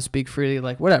allowed to speak freely,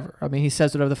 like, whatever. I mean, he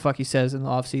says whatever the fuck he says in the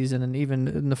offseason, and even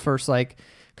in the first, like,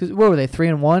 because what were they,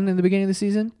 3-1 in the beginning of the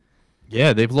season?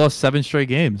 Yeah, they've lost 7 straight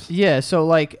games. Yeah, so,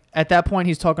 like, at that point,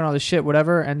 he's talking all this shit,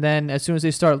 whatever, and then as soon as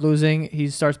they start losing, he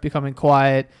starts becoming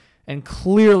quiet and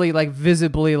clearly, like,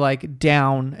 visibly, like,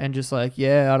 down and just like,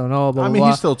 yeah, I don't know, blah, blah, blah.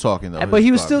 he's still talking, though. But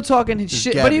he was still talking his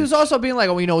shit. But he was also being like,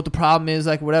 oh, you know what the problem is,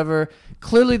 like, whatever.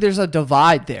 Clearly, there's a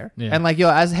divide there. Yeah. And, like,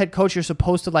 as a head coach, you're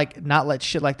supposed to, like, not let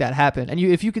shit like that happen. And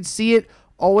if you could see it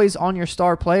always on your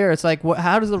star player, it's like,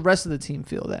 how does the rest of the team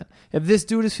feel then? If this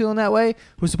dude is feeling that way,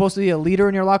 who's supposed to be a leader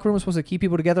in your locker room, who's supposed to keep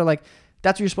people together, like,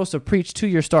 that's what you're supposed to preach to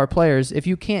your star players. If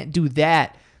you can't do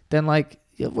that, then, like,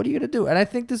 what are you going to do? And I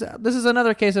think this is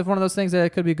another case of one of those things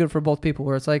that could be good for both people,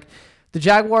 where it's like, the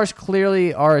Jaguars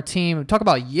clearly are a team. Talk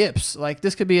about yips. Like,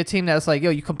 this could be a team that's like, yo,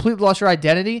 you completely lost your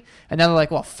identity, and now they're like,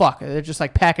 well, fuck. They're just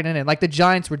like packing it in, like the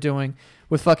Giants were doing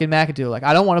with fucking McAdoo. Like,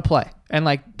 I don't want to play, and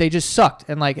like they just sucked,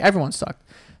 and like everyone sucked.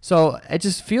 So it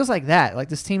just feels like that. Like,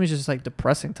 this team is just like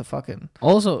depressing to fucking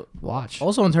watch.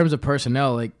 Also, in terms of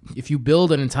personnel, like, if you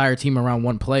build an entire team around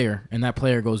one player and that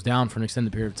player goes down for an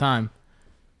extended period of time,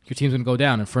 your team's gonna go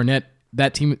down. And Fournette,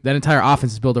 that entire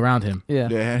offense is built around him. Yeah,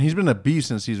 and he's been a beast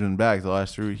since he's been back the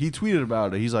last 3 weeks. He tweeted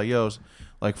about it. He's like, yo, it's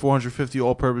like 450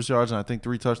 all-purpose yards and I think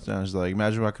 3 touchdowns. Like,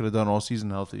 imagine what I could have done all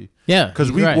season healthy. Yeah,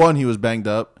 because week 1 he was banged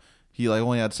up. He like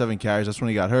only had 7 carries. That's when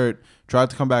he got hurt. Tried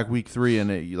to come back week 3 and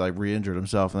he like re-injured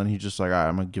himself. And then he just like, all right,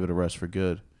 I'm gonna give it a rest for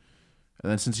good. And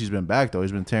then since he's been back though,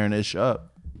 he's been tearing ish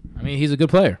up. I mean, he's a good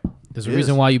player. There's a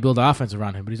reason why you build offense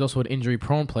around him, but he's also an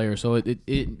injury-prone player. So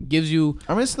it gives you.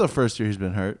 I mean, it's the first year he's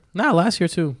been hurt. Nah, last year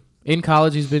too. In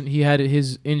college, he had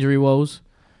his injury woes.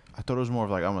 I thought it was more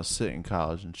of like, I'm gonna sit in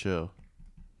college and chill.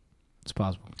 It's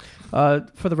possible.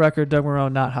 For the record, Doug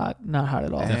Marrone, not hot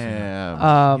at all.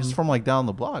 Damn. He's from like down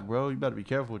the block, bro. You better be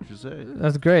careful what you say.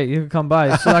 That's great. You can come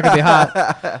by. It's still not gonna be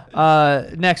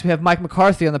hot. Next, we have Mike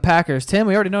McCarthy on the Packers. Tim,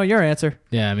 we already know your answer.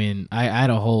 Yeah, I mean, I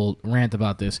had a whole rant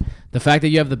about this. The fact that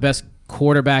you have the best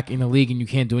quarterback in the league and you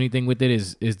can't do anything with it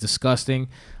is disgusting.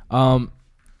 Look,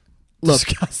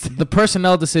 disgusting. The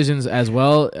personnel decisions as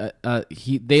well.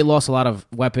 They lost a lot of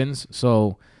weapons,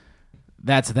 so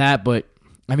that's that. But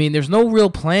I mean, there's no real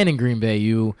plan in Green Bay.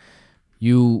 You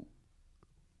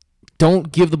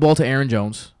don't give the ball to Aaron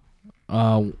Jones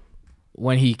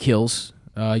when he kills.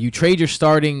 You trade your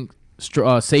starting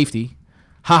safety,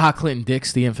 Clinton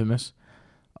Dix, the infamous.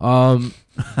 And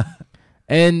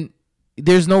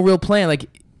there's no real plan. Like,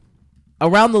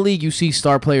 around the league, you see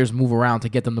star players move around to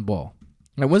get them the ball.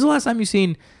 Like, when's the last time you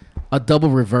seen a double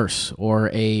reverse or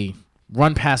a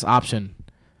run pass option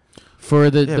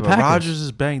for the Packers? Rodgers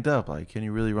is banged up. Like, can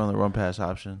you really run the run pass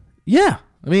option? Yeah,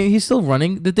 I mean, he's still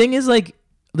running. The thing is, like,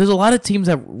 there's a lot of teams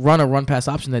that run a run pass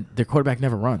option that their quarterback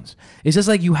never runs. It's just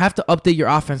like you have to update your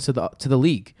offense to the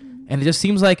league, and it just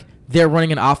seems like they're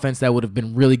running an offense that would have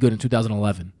been really good in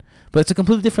 2011. But it's a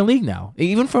completely different league now.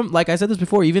 Even from, like I said this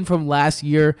before, even from last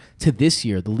year to this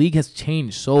year, the league has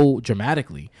changed so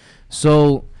dramatically.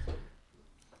 So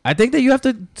I think that you have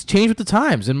to change with the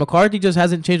times, and McCarthy just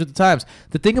hasn't changed with the times.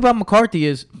 The thing about McCarthy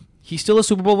is he's still a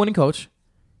Super Bowl winning coach.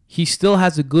 He still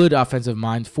has a good offensive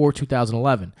mind for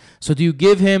 2011. So do you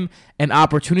give him an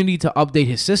opportunity to update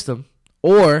his system,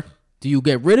 or Do you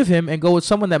get rid of him and go with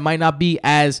someone that might not be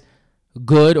as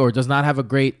good or does not have a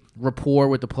great rapport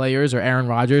with the players or Aaron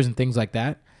Rodgers and things like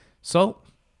that? So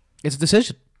it's a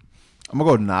decision. I'm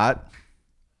gonna go not.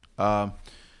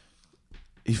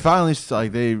 They finally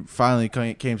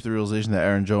came to the realization that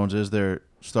Aaron Jones is their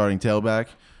starting tailback.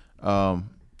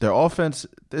 Their offense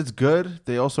is good.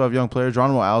 They also have young players.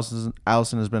 Geronimo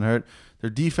Allison has been hurt. Their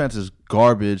defense is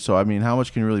garbage. So I mean, how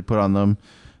much can you really put on them?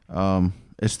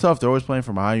 It's tough. They're always playing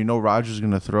from behind. You know, Rodgers is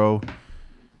gonna throw.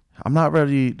 I'm not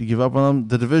ready to give up on them.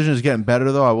 The division is getting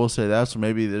better, though. I will say that. So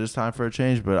maybe it is time for a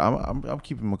change. But I'm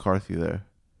keeping McCarthy there.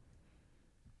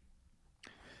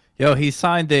 Yo, he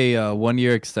signed a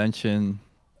 1-year extension.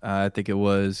 I think it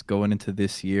was going into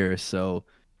this year. So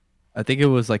I think it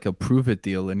was like a prove it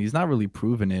deal, and he's not really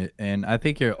proving it. And I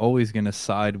think you're always going to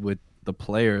side with the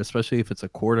player, especially if it's a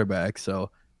quarterback.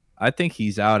 So I think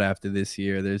he's out after this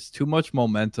year. There's too much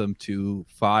momentum to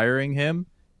firing him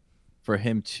for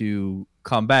him to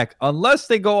come back, unless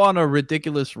they go on a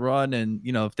ridiculous run. And,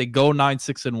 you know, if they go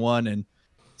 9-6-1 and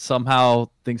somehow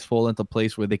things fall into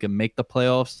place where they can make the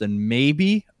playoffs, then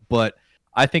maybe. But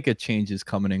I think a change is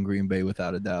coming in Green Bay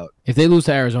without a doubt. If they lose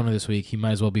to Arizona this week, he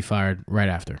might as well be fired right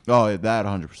after. Oh, yeah, that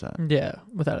 100%. Yeah,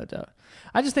 without a doubt.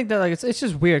 I just think that like it's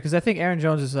just weird because I think Aaron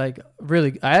Jones is like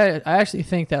really. I actually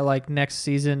think that like next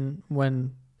season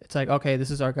when it's like okay,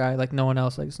 this is our guy, like no one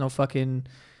else, like it's no fucking.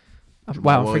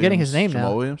 Wow, I'm forgetting his name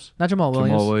Jamal now. Williams? Not Jamal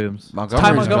Williams. Jamal Williams. Ty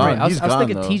Montgomery's Montgomery. gone. I was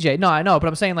thinking though. TJ. No, I know, but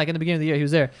I'm saying like in the beginning of the year he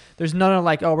was there. There's none of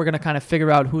like, oh, we're gonna kind of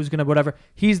figure out who's gonna whatever.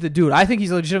 He's the dude. I think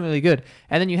he's legitimately good.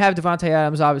 And then you have Devontae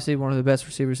Adams, obviously one of the best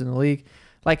receivers in the league.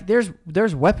 Like there's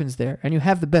weapons there, and you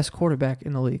have the best quarterback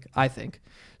in the league. I think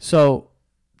so.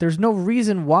 There's no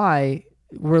reason why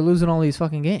we're losing all these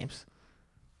fucking games.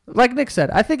 Like Nick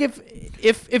said, I think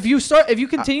if you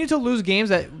continue to lose games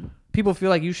that people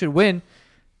feel like you should win,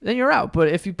 then you're out. But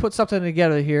if you put something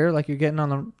together here, like you're getting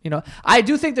on the, I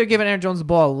do think they're giving Aaron Jones the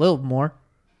ball a little more.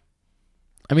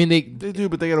 I mean, they do,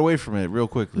 but they get away from it real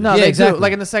quickly. No, Yeah, they exactly. do.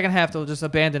 Like in the second half, they'll just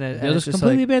abandon it. they'll And just it's just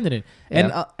completely like, abandon it.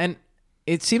 Yeah. And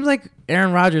it seems like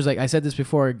Aaron Rodgers, like I said this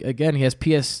before, again, he has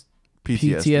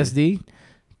PTSD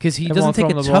because he Everyone doesn't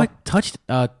take throw him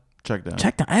the Check down.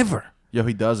 check down ever. Yo,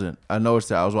 he doesn't. I noticed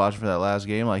that. I was watching for that last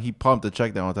game. Like, he pumped the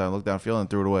check down one time, looked downfield, and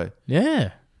threw it away.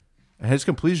 Yeah. And his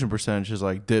completion percentage has,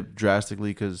 like, dipped drastically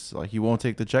because, like, he won't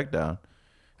take the check down.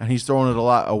 And he's throwing it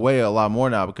away a lot more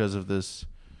now because of this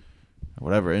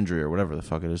whatever injury or whatever the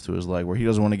fuck it is to his leg where he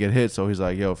doesn't want to get hit. So he's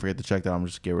like, yo, forget the check down. I'm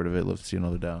just get rid of it. Let's see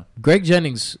another down. Greg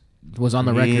Jennings was on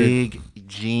the record. Big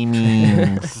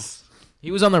Jennings. He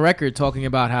was on the record talking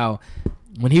about how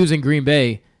when he was in Green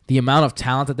Bay, the amount of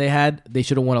talent that they had, they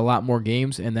should have won a lot more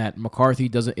games, and that McCarthy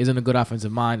isn't a good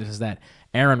offensive mind. It's that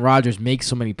Aaron Rodgers makes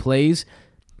so many plays,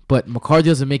 but McCarthy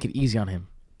doesn't make it easy on him.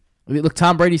 Look,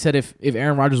 Tom Brady said if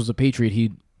Aaron Rodgers was a Patriot,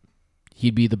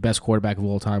 he'd be the best quarterback of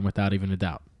all time without even a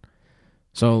doubt.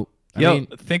 So I mean,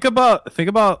 think about.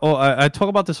 Oh, I talk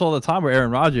about this all the time with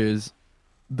Aaron Rodgers.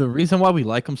 The reason why we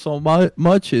like him so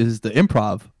much is the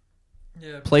improv.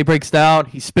 Yeah. Play breaks down.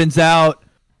 He spins out.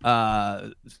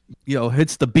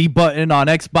 Hits the B button on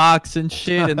Xbox and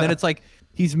shit, and then it's like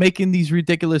he's making these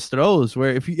ridiculous throws.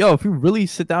 Where if you really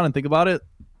sit down and think about it,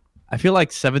 I feel like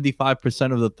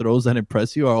 75% of the throws that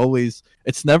impress you are always.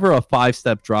 It's never a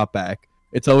 5-step drop back.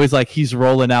 It's always like he's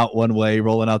rolling out one way,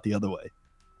 rolling out the other way.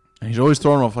 And he's always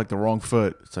throwing off like the wrong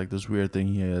foot. It's like this weird thing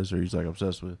he has, or he's like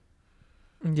obsessed with.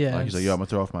 Yeah, Like he's like, yo, I'm gonna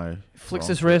throw off my. flicks wrong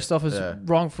his foot. wrist off his Yeah.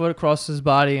 wrong foot across his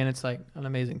body, and it's like an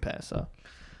amazing pass. So,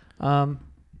 all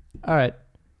right,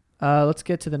 let's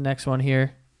get to the next one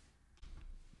here.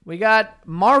 We got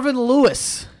Marvin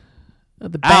Lewis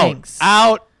of the Banks.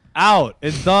 Out.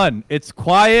 It's done. It's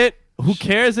quiet. Who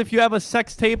cares if you have a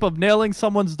sex tape of nailing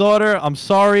someone's daughter? I'm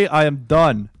sorry. I am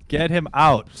done. Get him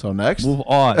out. So next, Move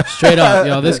on. straight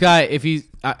up, this guy, if he's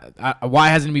why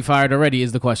hasn't he been fired already?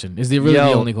 Is the question? Is really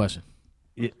the only question?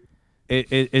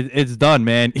 It's done,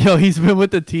 man. He's been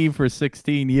with the team for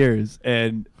 16 years,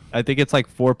 and I think it's like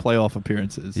 4 playoff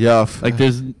appearances. yeah. Like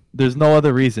there's no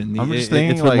other reason. I'm just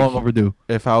thinking, it's been like, long overdue.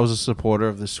 If I was a supporter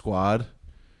of the squad,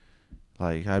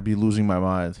 like I'd be losing my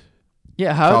mind.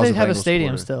 Yeah, If how I do was they a have a Bengals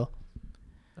stadium supporter. still?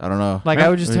 I don't know. Like I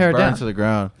would just tear it burn down. to the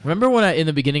ground. Remember when in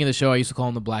the beginning of the show I used to call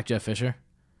him the Black Jeff Fisher?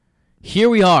 Here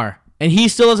we are, and he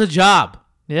still has a job,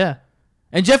 Yeah,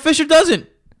 and Jeff Fisher doesn't.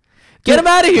 Get him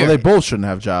out of here. Well, they both shouldn't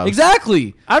have jobs.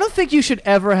 Exactly. I don't think you should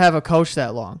ever have a coach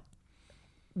that long,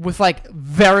 with like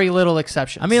very little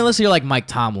exceptions. I mean, unless you're like Mike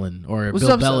Tomlin or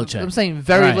Bill Belichick. I'm saying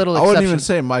very Right. little I exceptions. wouldn't even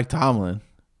say Mike Tomlin.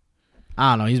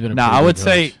 I don't know. He's been a Nah, pretty I good would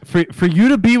coach. say for you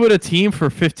to be with a team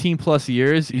for 15 plus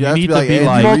years, you have to need be to like be Andy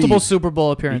like Reid. multiple Super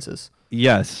Bowl appearances.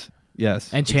 yes.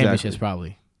 Yes. And championships Exactly.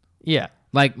 probably. Yeah.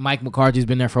 Like Mike McCarthy's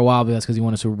been there for a while, but that's because he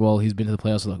won a Super Bowl. He's been to the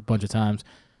playoffs a bunch of times.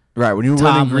 Right, when you were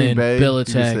winning Green Tomlin, Bay, you Belichick.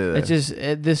 just stay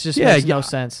there. This just Yeah, makes no yeah.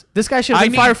 sense. This guy should have I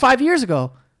been need- fired 5 years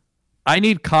ago. I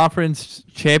need conference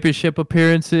championship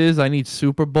appearances. I need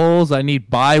Super Bowls. I need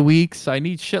bye weeks. I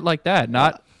need shit like that.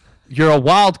 Not you're a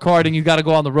wild card and you got to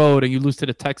go on the road and you lose to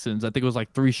the Texans. I think it was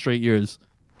like 3 straight years.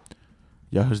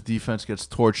 Yeah, his defense gets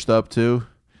torched up too.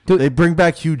 Dude. They bring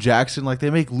back Hugh Jackson, like they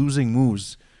make losing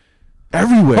moves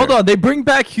everywhere. Hold on, they bring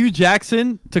back Hugh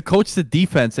Jackson to coach the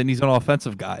defense, and he's an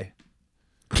offensive guy.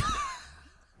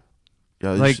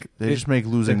 Yeah, like, they just make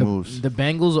losing moves. The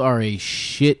Bengals are a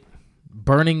shit,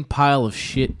 burning pile of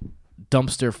shit,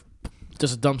 dumpster,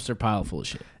 just a dumpster pile full of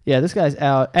shit. Yeah, this guy's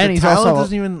out, and The he's talent also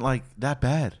isn't even like that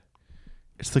bad.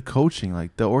 It's the coaching,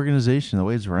 like the organization, the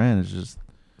way it's ran is just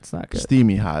it's not good.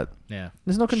 steamy hot. Yeah.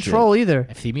 There's no control either.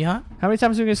 FTB hot? How many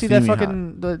times are we gonna see that Steamy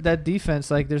fucking that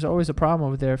defense? Like, there's always a problem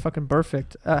over there. Fucking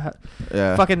perfect.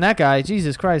 Yeah, Fucking that guy.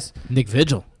 Jesus Christ. Nick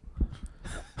Vigil.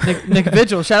 Nick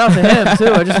Vigil. Shout out to him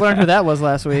too. I just learned who that was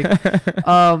last week.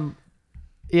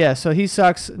 Yeah. So he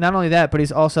sucks. Not only that, but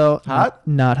he's also Hot?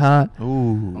 Not hot.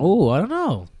 ooh. Oh, I don't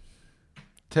know.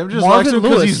 Tim just Marvin likes him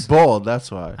because Lewis. he's bald. That's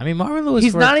why. I mean, Marvin Lewis.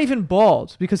 He's not even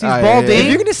bald because he's Ah, balding. yeah, If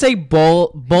you're gonna say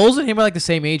Bowles and him are like the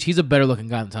same age, he's a better looking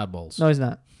guy than Todd Bowles. No, he's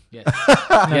not. Yes,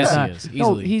 No, yes he's not. he is.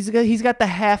 No, Easily. he's got the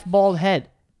half bald head.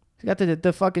 He's got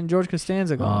the fucking George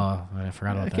Costanza going. Oh, I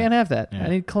forgot I about can't that. have that. Yeah. I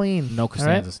need clean. No all right?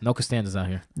 Costanzas. No Costanzas out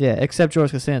here. Yeah, except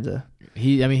George Costanza.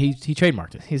 He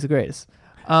trademarked it. He's the greatest.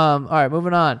 All right,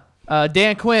 moving on.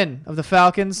 Dan Quinn of the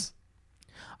Falcons.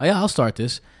 Oh, yeah, I'll start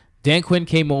this. Dan Quinn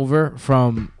came over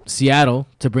from Seattle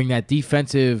to bring that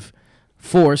defensive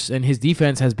force, and his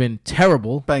defense has been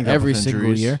terrible Banged up every with single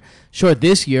injuries. year. Sure,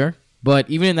 this year, but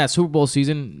even in that Super Bowl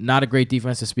season, not a great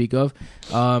defense to speak of.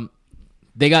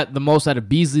 They got the most out of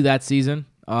Beasley that season,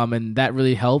 and that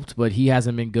really helped, but he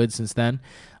hasn't been good since then.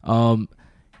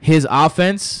 His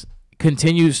offense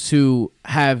continues to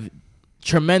have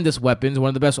tremendous weapons, one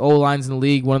of the best O-lines in the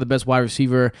league, one of the best wide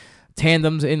receiver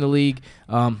tandems in the league.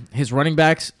 His running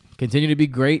backs continue to be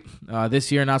great.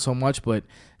 This year, not so much, but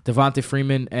Devontae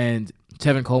Freeman and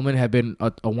Tevin Coleman have been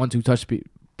a 1-2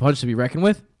 punch to be reckoned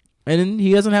with, and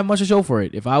he doesn't have much to show for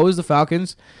it. If I was the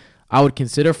Falcons, I would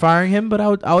consider firing him, but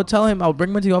I would tell him, I would bring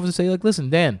him into the office and say, like, listen,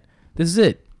 Dan, this is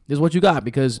it. This is what you got,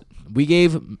 because we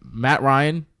gave Matt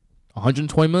Ryan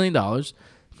 $120 million.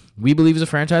 We believe he's a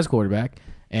franchise quarterback,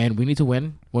 and we need to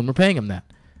win when we're paying him that.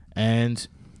 And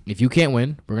if you can't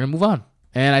win, we're going to move on.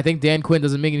 And I think Dan Quinn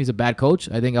doesn't mean he's a bad coach.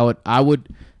 I think I would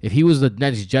if he was the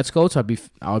next Jets coach,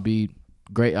 I would be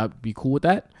great. I'd be cool with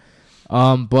that.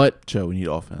 But Joe, we need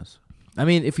offense. I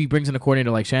mean, if he brings in a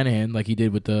coordinator like Shanahan, like he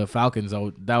did with the Falcons,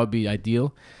 that would be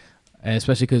ideal, and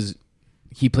especially because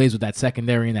he plays with that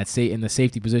secondary and in the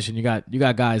safety position. You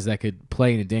got guys that could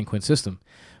play in the Dan Quinn system,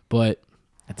 but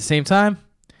at the same time,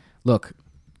 look,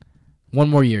 one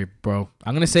more year, bro.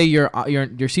 I'm gonna say your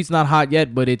seat's not hot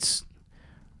yet, but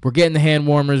we're getting the hand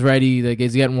warmers ready.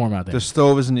 It's getting warm out there. The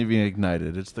stove isn't even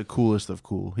ignited. It's the coolest of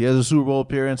cool. He has a Super Bowl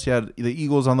appearance. He had the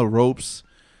Eagles on the ropes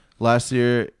last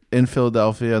year in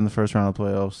Philadelphia in the first round of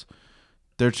playoffs.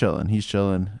 They're chilling. He's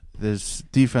chilling. This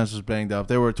defense was banged up.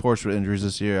 They were torched with injuries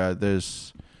this year. I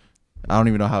don't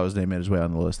even know how his name made his way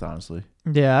on the list, honestly.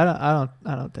 Yeah,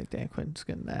 I don't think Dan Quinn's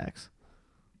getting the axe.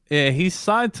 Yeah, he's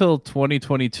signed till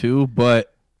 2022,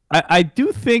 but I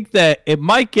do think that it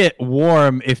might get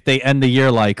warm if they end the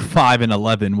year like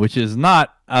 5-11, which is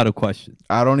not out of question.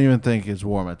 I don't even think it's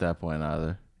warm at that point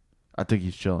either. I think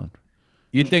he's chilling.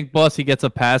 You think, boss, he gets a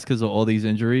pass because of all these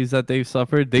injuries that they've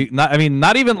suffered?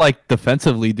 Not even like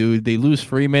defensively, dude. They lose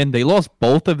Freeman. They lost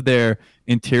both of their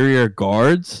interior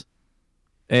guards.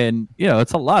 And,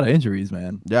 it's a lot of injuries,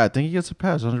 man. Yeah, I think he gets a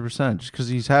pass 100% just because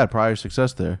he's had prior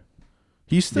success there.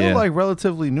 He's still like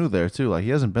relatively new there too. Like he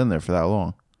hasn't been there for that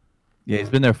long. Yeah, he's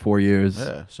been there 4 years.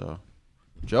 Yeah, so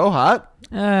Joe Hot,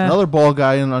 another ball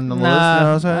guy on the list. You know what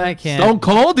I'm saying? I can't. Stone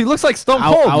Cold? He looks like Stone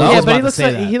I- Cold. I no? was Yeah, about but to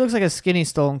say that. he looks like a skinny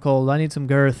Stone Cold. I need some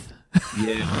girth.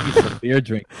 Yeah, he needs some beer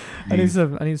drink. I need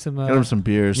some. Get him some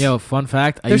beers. Yo, fun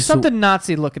fact. There's something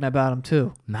Nazi looking about him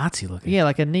too. Nazi looking. Yeah,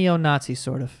 like a neo-Nazi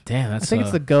sort of. Damn, that's. I think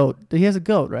it's the goat. He has a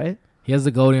goat, right? He has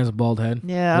the goat. He has a bald head.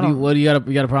 Yeah, What do you got?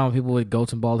 You got a problem with people with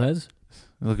goats and bald heads?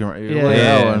 Looking right. Yeah. Look at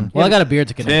that one. Well, I got a beard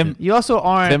to connect. Tim, it. You also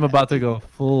aren't. Tim about to go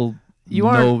full. You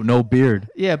aren't- no beard.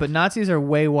 Yeah, but Nazis are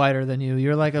way whiter than you.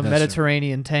 You're like a That's true.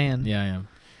 Mediterranean tan. Yeah, I am.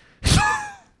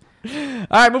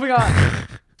 All right, moving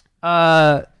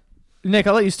on. Nick,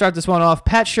 I'll let you start this one off.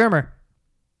 Pat Shurmur.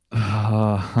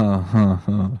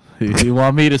 You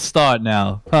want me to start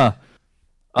now? Huh.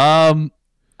 I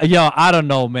don't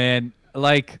know, man.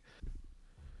 Like,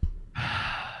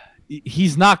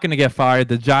 he's not going to get fired.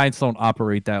 The Giants don't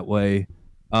operate that way.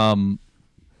 They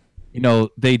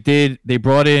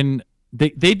brought in. They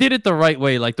did it the right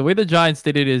way. Like the way the Giants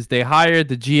did it is they hired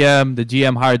the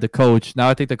GM hired the coach. Now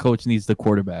I think the coach needs the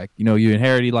quarterback. You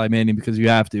inherit Eli Manning because you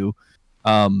have to.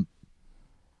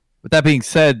 With that being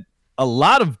said, a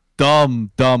lot of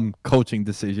dumb coaching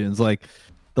decisions. Like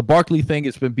the Barkley thing,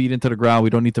 it's been beat into the ground. We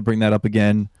don't need to bring that up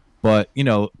again. But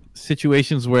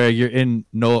situations where you're in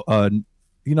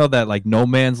that like no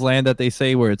man's land that they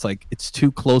say, where it's like it's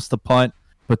too close to punt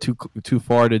but too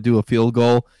far to do a field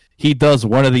goal. He does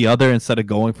one or the other instead of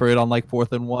going for it on like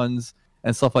 4th and 1s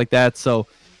and stuff like that. So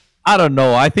I don't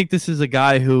know. I think this is a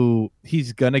guy who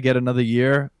he's gonna get another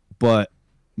year, but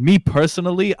me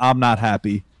personally, I'm not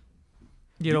happy.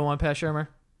 You don't want Pat Shurmur?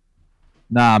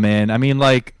 Nah, man. I mean,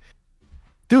 like,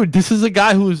 dude, this is a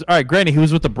guy who's all right. Granted, he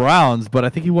was with the Browns, but I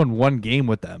think he won 1 game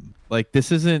with them. Like,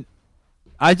 this isn't.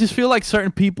 I just feel like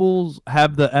certain people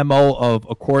have the MO of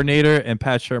a coordinator, and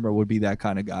Pat Shurmur would be that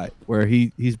kind of guy where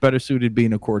he's better suited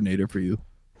being a coordinator for you.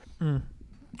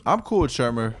 I'm cool with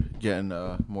Shurmur getting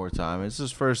more time. It's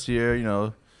his first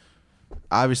year,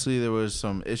 Obviously, there was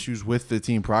some issues with the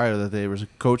team prior that there was a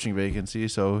coaching vacancy,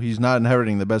 so he's not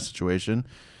inheriting the best situation.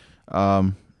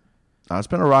 It's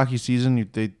been a rocky season.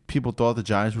 People thought the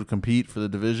Giants would compete for the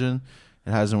division.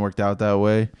 It hasn't worked out that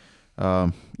way.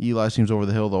 Eli seems over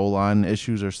the hill. The O-line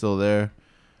issues are still there.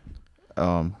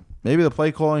 Maybe the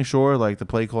play calling, sure. Like, the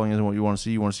play calling isn't what you want to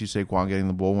see. You want to see Saquon getting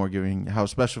the ball more, giving how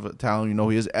special of a talent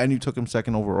he is. And you took him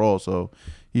 2nd overall, so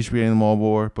he should be getting the ball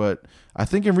more. But I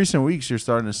think in recent weeks you're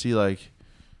starting to see, like,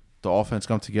 the offense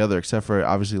come together, except for,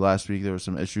 obviously, last week there were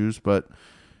some issues. But,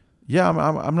 yeah,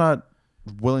 I'm not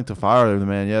willing to fire the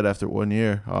man yet after 1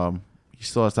 year. He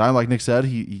still has time. Like Nick said,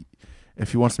 he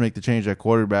if he wants to make the change at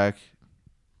quarterback,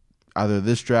 either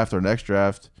this draft or next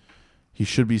draft, he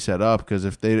should be set up, because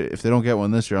if they don't get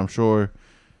one this year, I'm sure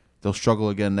they'll struggle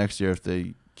again next year if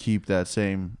they keep that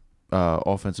same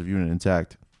offensive unit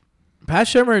intact. Pat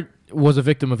Shurmur was a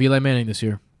victim of Eli Manning this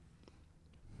year.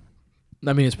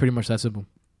 I mean, it's pretty much that simple.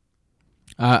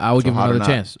 I would give him another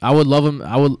chance. I would love him.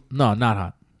 No, not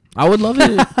hot. I would love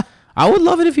it. I would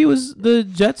love it if he was the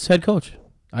Jets head coach.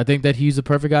 I think that he's the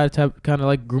perfect guy to kind of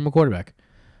like groom a quarterback.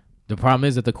 The problem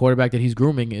is that the quarterback that he's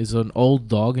grooming is an old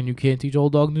dog, and you can't teach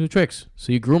old dog new tricks.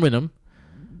 So you're grooming him,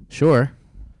 sure,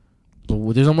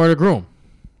 but there's no more to groom.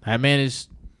 That man is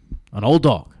an old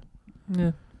dog.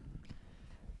 Yeah.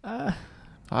 I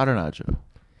don't know, Joe.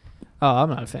 Oh, I'm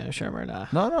not a fan of Shurmur. Nah.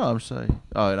 No, I'm saying.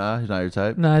 Oh, nah, he's not your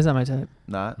type. No, he's not my type.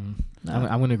 Not. Nah.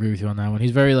 I'm going to agree with you on that one.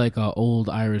 He's very like an old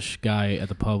Irish guy at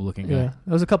the pub looking guy. Yeah,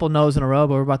 there was a couple no's in a row,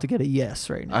 but we're about to get a yes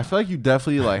right now. I feel like you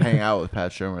definitely like hang out with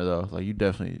Pat Shurmur though. Like, you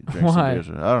definitely drink Why? some beers.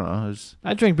 I don't know.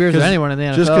 I drink beers with anyone in the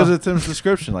NFL. Just because of Tim's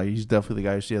description, like, he's definitely the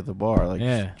guy you see at the bar, like,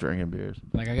 Yeah. just drinking beers.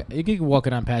 Like you could walk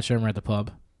in on Pat Shurmur at the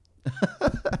pub.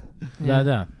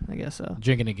 Yeah, I guess so.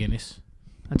 Drinking a Guinness.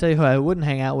 I'll tell you who I wouldn't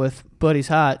hang out with, but he's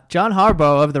hot. John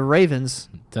Harbaugh of the Ravens.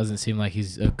 Doesn't seem like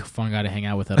he's a fun guy to hang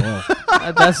out with at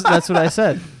all. That's what I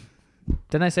said.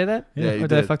 Didn't I say that? Yeah, you Or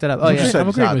did I did. fuck that up? You Oh, just yeah. said I'm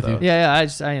he's agreeing hot, with you. though. Yeah,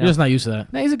 I You're just not used to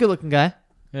that. No, he's a good looking guy.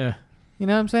 Yeah, You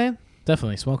know what I'm saying?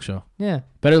 definitely. Smoke show. Yeah.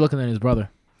 Better looking than his brother.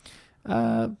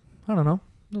 I don't know.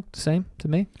 Look the same to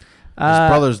me. His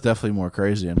brother's definitely more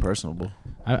crazy and personable.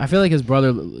 I feel like his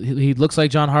brother, he looks like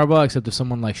John Harbaugh, except if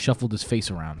someone like shuffled his face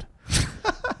around.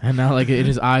 And now like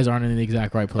his eyes aren't in the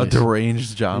exact right A place.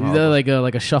 deranged John. They're Harbaugh.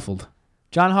 like a shuffled.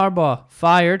 John Harbaugh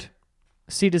fired.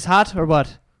 Seat is hot or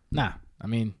what? Nah, I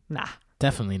mean, Nah.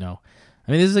 definitely no.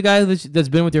 I mean, this is a guy that's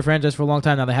been with your franchise for a long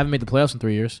time now. They haven't made the playoffs in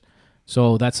 3 years,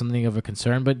 so that's something of a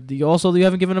concern. But you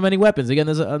haven't given him any weapons. Again,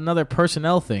 there's another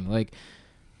personnel thing. Like,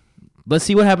 let's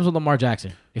see what happens with Lamar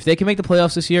Jackson. If they can make the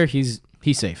playoffs this year, he's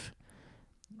safe.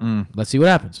 Let's see what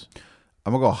happens.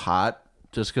 I'm gonna go hot,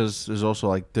 just because there's also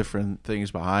like different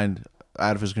things behind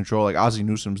out of his control. Like, Ozzie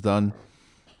Newsome's done.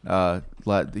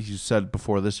 He said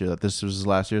before this year that this was his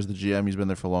last year as the GM. He's been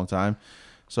there for a long time,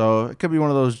 so it could be one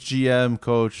of those GM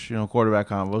coach, quarterback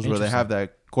combos where they have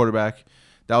that quarterback.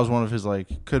 That was one of his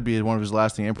could be one of his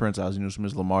lasting imprints. Ozzie Newsome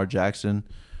is Lamar Jackson,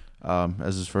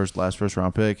 as his first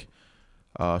round pick.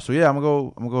 So yeah, I'm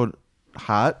gonna go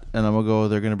hot, and I'm gonna go.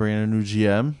 They're gonna bring in a new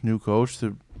GM, new coach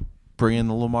to bring in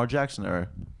the Lamar Jackson era.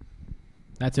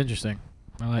 That's interesting.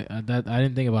 I like that. I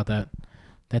didn't think about that.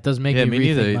 That does make me me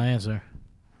rethink neither. my answer.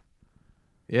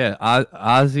 Yeah,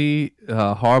 Ozzie,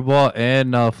 Harbaugh,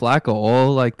 and Flacco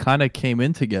all kind of came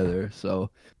in together. So,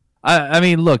 I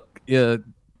mean, look,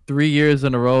 3 years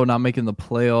in a row not making the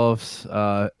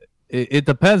playoffs. It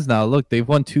depends now. Look, they've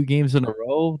won 2 games in a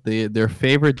row. They're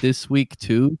favored this week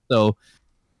too. So,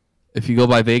 if you go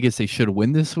by Vegas, they should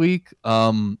win this week.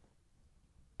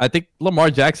 I think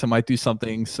Lamar Jackson might do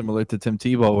something similar to Tim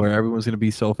Tebow, where everyone's going to be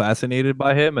so fascinated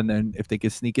by him, and then if they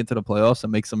could sneak into the playoffs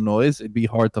and make some noise, it'd be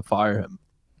hard to fire him.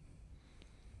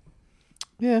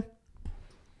 Yeah.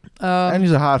 And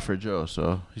he's a hot for Joe,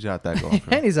 so he's got that going for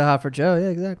And him. he's a hot for Joe. Yeah,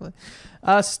 exactly.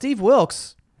 Steve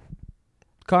Wilkes,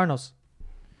 Cardinals.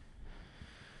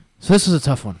 So this was a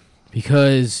tough one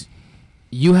because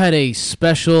you had a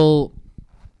special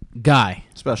guy,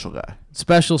 Special guy.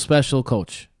 special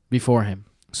coach before him.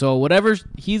 So whatever,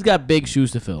 he's got big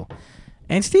shoes to fill.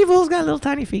 And Steve Wilkes got little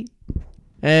tiny feet.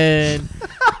 And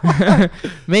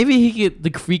maybe he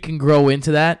can grow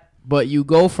into that. But you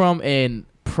go from an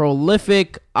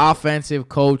prolific offensive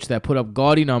coach that put up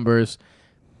gaudy numbers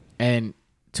and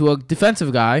to a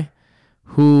defensive guy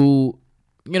who,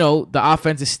 you know, the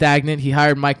offense is stagnant. He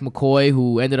hired Mike McCoy,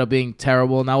 who ended up being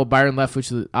terrible. Now with Byron Leftwich,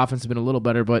 the offense has been a little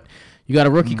better, but you got a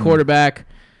rookie quarterback.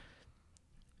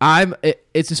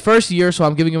 It's his first year, so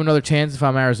I'm giving him another chance if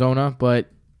I'm Arizona, but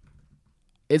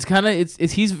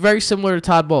he's very similar to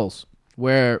Todd Bowles,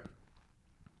 where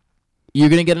you're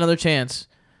going to get another chance,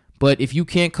 but if you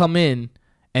can't come in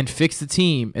and fix the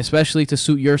team, especially to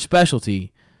suit your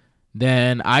specialty,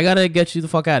 then I got to get you the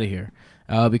fuck out of here.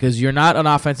 Because you're not an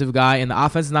offensive guy, and the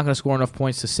offense is not going to score enough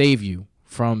points to save you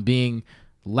from being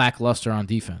lackluster on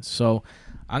defense. So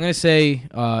I'm going to say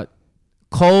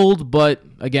cold, but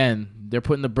again, they're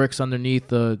putting the bricks underneath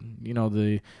the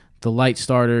light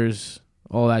starters,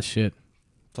 all that shit.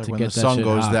 It's like to when get the that sun shit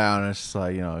goes hot. down, it's just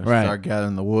like, Right. start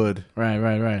gathering the wood.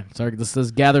 Right. Sorry,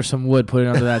 let's gather some wood, put it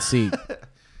under that seat.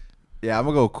 Yeah, I'm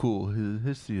going to go cool.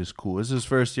 His team is cool. This is his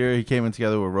first year. He came in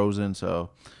together with Rosen,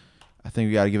 so I think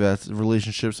we got to give that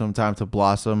relationship some time to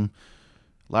blossom.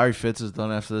 Larry Fitz is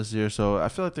done after this year, so I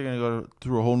feel like they're going to go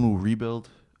through a whole new rebuild.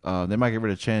 They might get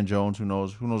rid of Chan Jones. Who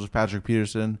knows? Who knows if Patrick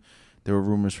Peterson, there were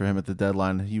rumors for him at the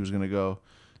deadline that he was going to go.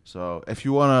 So if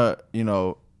you want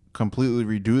to, completely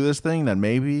redo this thing, then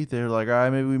maybe they're like, all right,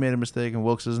 maybe we made a mistake and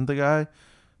Wilkes isn't the guy.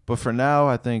 But for now,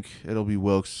 I think it'll be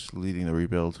Wilkes leading the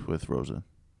rebuild with Rosen.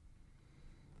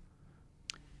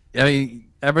 I mean,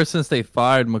 ever since they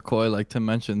fired McCoy, like Tim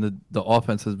mentioned, the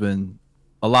offense has been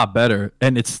a lot better,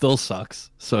 and it still sucks.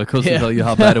 So it goes to tell you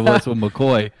how bad it was with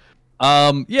McCoy.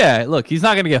 Yeah, look, he's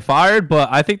not going to get fired, but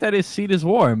I think that his seat is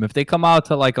warm. If they come out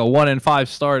to like a 1-5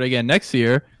 start again next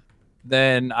year,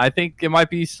 then I think it might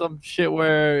be some shit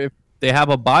where if they have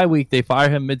a bye week, they fire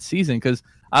him mid-season. Because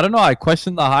I don't know, I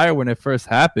questioned the hire when it first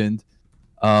happened.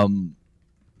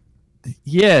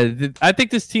 Yeah, I think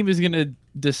this team is going to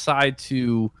decide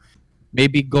to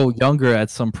maybe go younger at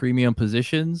some premium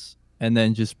positions and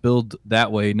then just build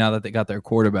that way now that they got their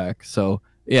quarterback. So,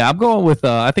 yeah, I'm going with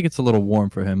I think it's a little warm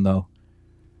for him, though.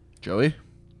 Joey?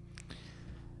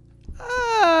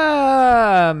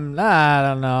 I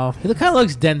don't know. He kind of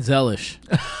looks Denzel-ish.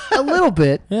 A little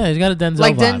bit. Yeah, he's got a Denzel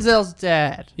Like vibe. Denzel's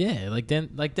dad. Yeah, like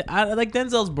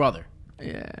Denzel's brother.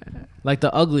 Yeah. Like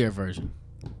the uglier version.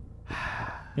 You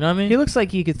know what I mean? He looks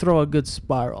like he could throw a good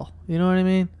spiral. You know what I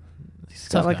mean? He's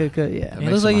got tough like guy. a good, yeah. He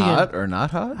looks like he hot or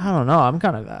not hot? I don't know. I'm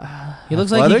kind of. He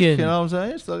looks like Athletic, he can. you know what I'm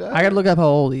saying? Still got I gotta look up how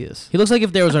old he is. He looks like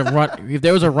if there was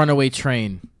a runaway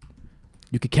train,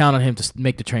 you could count on him to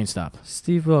make the train stop.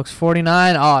 Steve Wilkes,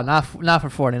 49. Oh, not for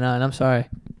 49. I'm sorry.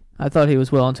 I thought he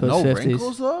was well into his no 50s.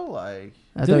 wrinkles though. Like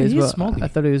I Dude, thought he was he's well, smoky. I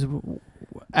thought he was.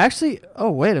 Actually,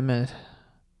 oh wait a minute.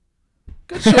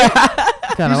 good shape.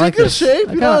 Kind of He's like in good this. shape.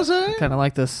 You know what I'm saying? Kind of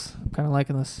like this. I'm kind of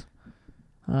liking this.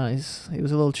 He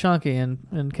was a little chunky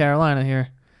in Carolina here.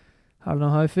 I don't know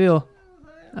how I feel.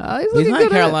 He's He's looking not in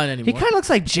good. Carolina He anymore. kind of looks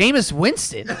like Jameis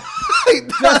Winston.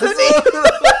 Doesn't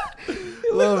he?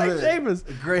 He looks like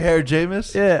Jameis. Gray hair,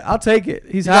 Jameis. Yeah, I'll take it.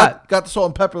 He's hot. Got the salt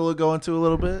and pepper look going too a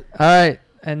little bit. All right,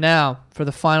 and now for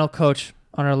the final coach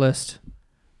on our list,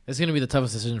 It's gonna be the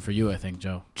toughest decision for you, I think,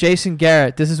 Joe. Jason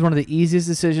Garrett. This is one of the easiest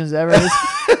decisions ever.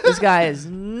 This guy is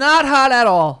not hot at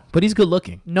all. But he's good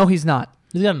looking. No, he's not.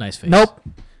 He's got a nice face. Nope,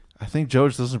 I think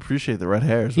George doesn't appreciate the red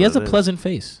hair. is He what has a it is. pleasant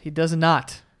face. he does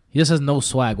not. He just has no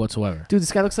swag whatsoever. Dude,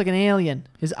 this guy looks like an alien.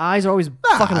 His eyes are always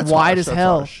fucking that's wide harsh, as that's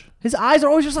hell. harsh. His eyes are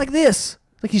always just like this.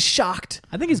 Like he's shocked.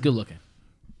 I think he's good looking.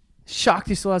 Shocked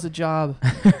he still has a job.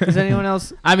 Does anyone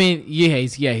else? I mean,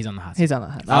 he's on the hot seat. He's on the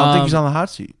hot. I don't think he's Um, on the hot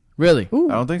seat. Really? Ooh.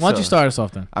 I don't think Why so. don't you start us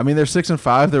off then? I mean, they're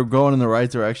 6-5. They're going in the right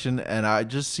direction, and I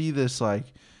just see this like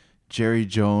Jerry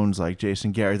Jones, like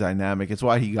Jason Garrett dynamic. It's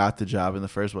why he got the job in the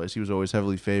first place. He was always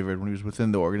heavily favored when he was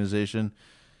within the organization,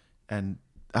 and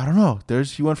I don't know.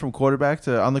 He went from quarterback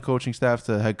to on the coaching staff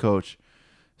to head coach,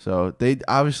 so they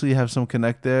obviously have some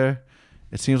connect there.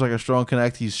 It seems like a strong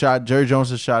connect. Jerry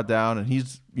Jones is shot down, and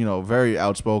he's very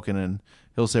outspoken and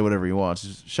he'll say whatever he wants.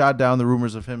 He's shot down the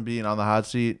rumors of him being on the hot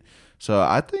seat. So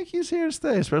I think he's here to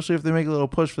stay, especially if they make a little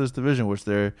push for this division, which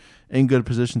they're in good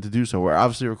position to do so. We're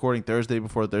obviously recording Thursday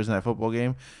before the Thursday Night Football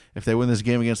game. If they win this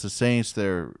game against the Saints,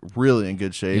 they're really in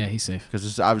good shape. Yeah, he's safe. Because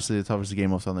it's obviously the toughest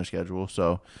game left on their schedule.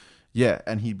 So, yeah,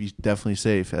 and he'd be definitely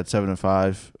safe at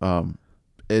 7-5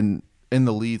 in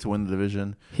the lead to win the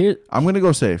division. I'm going to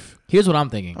go safe. Here's what I'm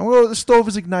thinking. I'm going to go, the stove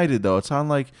is ignited, though. It's on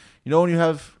like, when you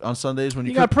have on Sundays when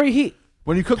you got preheat.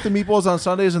 When you cook the meatballs on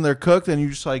Sundays and they're cooked and you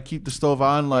just like keep the stove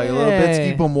on like a little bit to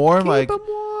keep them warm. You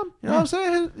know what I'm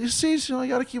saying? You see, you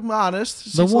got to keep them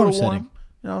honest. The warm setting. You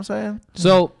know what I'm saying?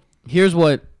 So here's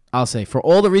what I'll say. For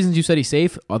all the reasons you said he's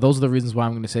safe, those are the reasons why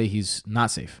I'm going to say he's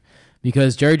not safe.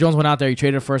 Because Jerry Jones went out there, he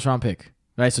traded a first-round pick.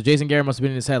 Right? So Jason Garrett must have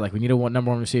been in his head like, we need a number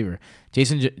one receiver.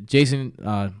 Jerry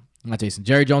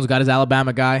Jones got his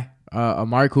Alabama guy,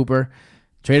 Amari Cooper,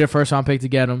 traded a first-round pick to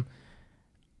get him.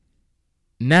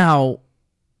 Now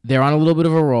they're on a little bit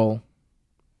of a roll.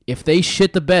 If they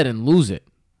shit the bed and lose it,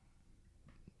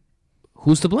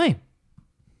 who's to blame?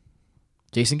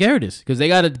 Jason Garrett is, because they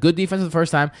got a good defense the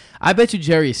first time. I bet you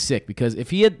Jerry is sick because if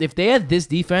they had this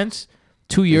defense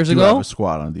 2 years They do ago, have a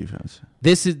squad on defense.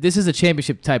 this is a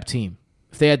championship type team.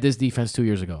 If they had this defense 2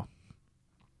 years ago,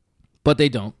 but they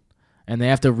don't, and they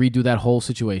have to redo that whole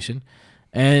situation.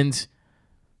 And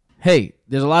hey,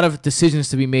 there's a lot of decisions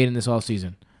to be made in this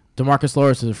offseason. DeMarcus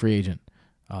Lawrence is a free agent.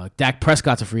 Dak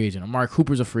Prescott's a free agent. Amari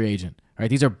Cooper's a free agent. Right?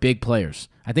 These are big players.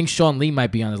 I think Sean Lee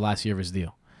might be on his last year of his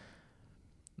deal.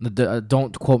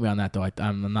 Don't quote me on that, though.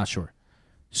 I'm not sure.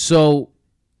 So,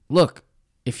 look,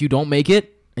 if you don't make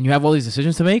it and you have all these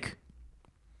decisions to make,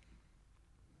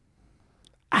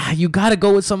 you got to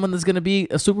go with someone that's going to be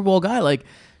a Super Bowl guy. Like,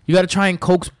 you got to try and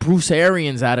coax Bruce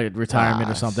Arians out of retirement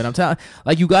or something. I'm telling,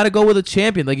 like, you got to go with a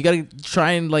champion. Like, you got to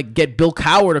try and like get Bill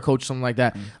Cowher to coach something like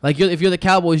that. Like, if you're the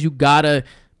Cowboys, you gotta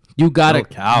make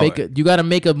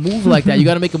a move like that. You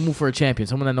got to make a move for a champion,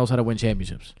 someone that knows how to win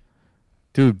championships.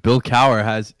 Dude, Bill Cowher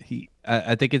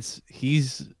I think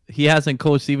he hasn't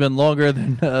coached even longer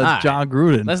than John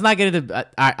Gruden. Let's not get into.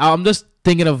 I'm just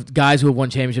thinking of guys who have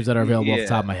won championships that are available off the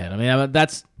top of my head. I mean,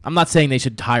 I'm not saying they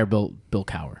should hire Bill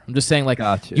Cowher. I'm just saying, like,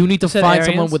 you need to find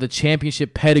someone with a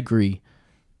championship pedigree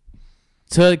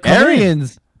to come in.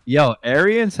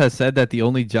 Arians has said that the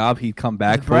only job he'd come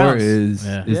back for is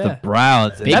the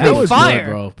Browns. That'd be fire,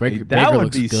 bro. That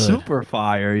would be super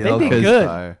fire. They'd be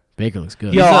good. Baker looks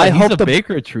good. Yo, I hope the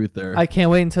Baker truther. I can't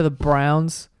wait until the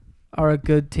Browns are a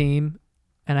good team,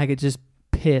 and I could just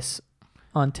piss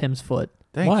on Tim's foot.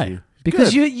 Thank you.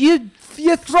 Because you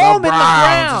throw him in the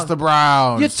ground. It's the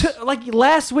Browns. Like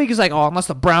last week, is like, oh, unless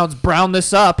the Browns brown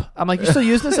this up. I'm like, you still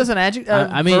use this as an adjective?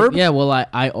 I mean, verb? yeah. Well,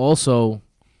 I also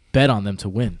bet on them to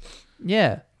win.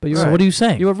 Yeah, but So what are you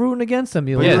saying? You were rooting against them.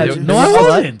 No, I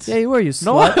wasn't. Yeah, you were. You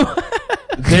slut.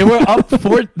 They were up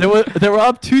They were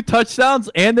up 2 touchdowns,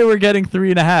 and they were getting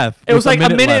 3.5. It was like a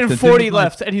minute and 40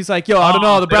 left, and he's like, "Yo, I don't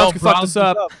know. The Browns could fuck this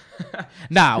up."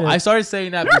 Now, I started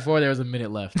saying that before there was a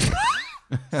minute left.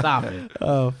 Stop it.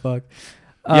 Oh fuck.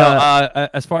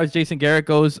 As far as Jason Garrett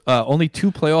goes, only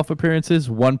 2 playoff appearances,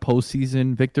 1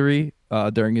 postseason victory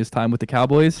during his time with the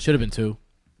Cowboys. Should have been 2.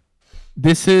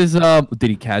 This is did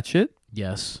he catch it?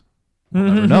 Yes. We'll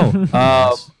never know.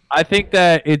 I think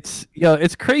that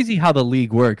it's crazy how the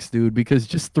league works, dude, because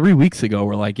just 3 weeks ago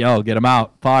we're like, yo, get him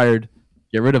out, fired,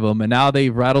 get rid of him. And now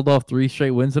they've rattled off 3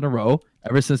 straight wins in a row.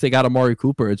 Ever since they got Amari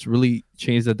Cooper, it's really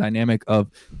changed the dynamic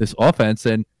of this offense.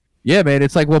 And yeah, man,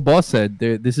 it's like what Boss said.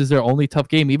 This is their only tough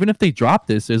game. Even if they drop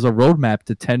this, there's a roadmap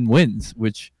to 10 wins,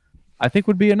 which I think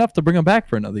would be enough to bring them back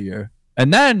for another year.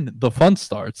 And then the fun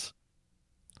starts.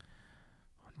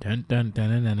 Dun, dun,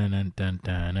 dun, dun, dun, dun,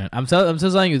 dun, dun. I'm still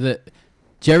telling you that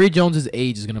Jerry Jones'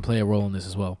 age is going to play a role in this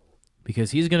as well, because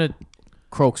he's going to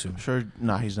croak soon. Sure,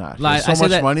 no, he's not. Like, There's so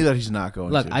much money that he's not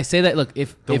going look, to. I say that. Look,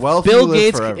 if wealthy Bill live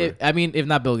Gates, forever. if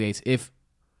not Bill Gates, if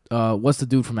what's the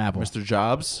dude from Apple, Mr.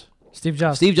 Jobs? Steve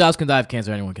Jobs. Steve Jobs can die of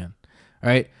cancer. Anyone can. All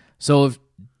right. So if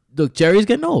look, Jerry's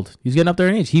getting old. He's getting up there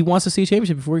in age. He wants to see a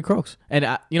championship before he croaks. And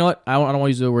you know what? I don't want to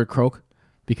use the word croak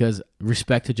because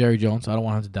respect to Jerry Jones. I don't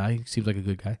want him to die. He seems like a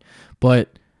good guy,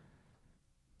 but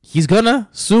he's gonna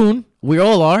soon. We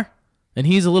all are. And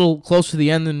he's a little closer to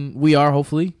the end than we are,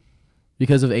 hopefully,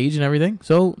 because of age and everything.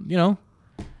 So,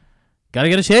 got to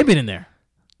get a champion in there.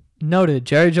 Noted.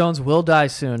 Jerry Jones will die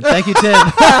soon. Thank you, Tim.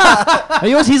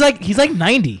 He's like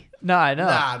 90. No, I know.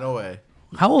 Nah, no way.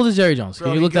 How old is Jerry Jones? Bro,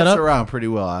 Can you look he that gets up? around pretty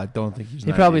well. I don't think he's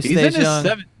He probably He's stays in his young.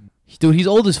 7th. Dude, he's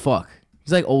old as fuck.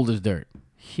 He's like old as dirt.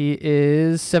 He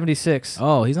is 76.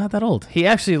 Oh, he's not that old. He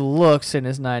actually looks in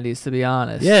his 90s, to be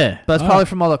honest. Yeah. But it's Oh. probably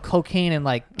from all the cocaine and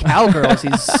like cowgirls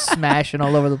he's smashing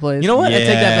all over the place. You know what? I take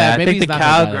that back. Maybe I think he's the not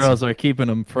that bad. cowgirls are keeping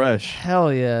him fresh.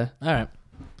 Hell yeah. All right.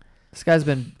 This guy's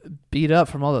been beat up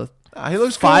from all the. He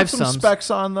looks good Five with some sums. specs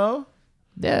on though.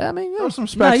 Yeah, I mean, yeah. There's some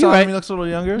specs you're on. right. He looks a little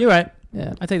younger. You're right.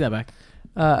 yeah. I take that back.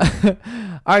 All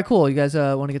right, cool. You guys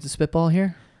want to get to spitball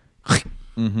here?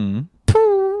 Mm-hmm.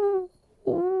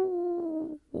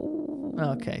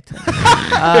 Okay.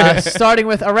 Starting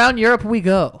with Around Europe We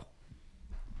Go.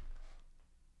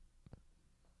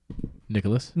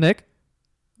 Nicholas. Nick?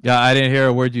 Yeah, I didn't hear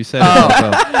a word you said. Oh.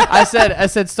 So- I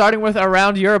said starting with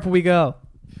Around Europe We Go.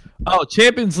 Oh,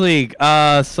 Champions League.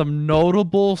 Some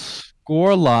notable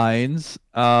score lines.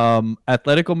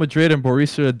 Atletico Madrid and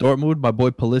Borussia Dortmund, my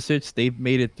boy Pulisic, they've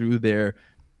made it through their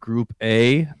Group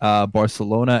A.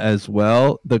 Barcelona as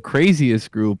well. The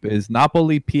craziest group is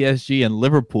Napoli, PSG, and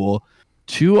Liverpool.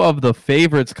 Two of the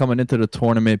favorites coming into the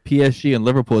tournament, PSG and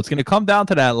Liverpool. It's going to come down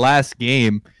to that last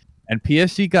game, and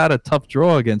PSG got a tough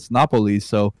draw against Napoli,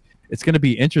 so it's going to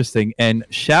be interesting. And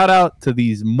shout out to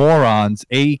these morons,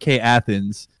 AEK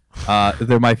Athens.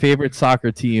 They're my favorite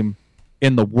soccer team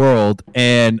in the world,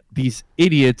 and these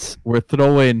idiots were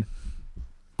throwing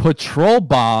patrol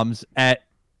bombs at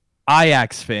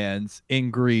Ajax fans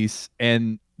in Greece,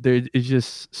 and it's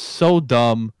just so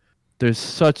dumb. There's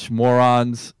such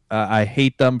morons. I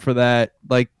hate them for that.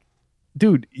 Like,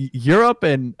 dude, Europe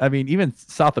and I mean even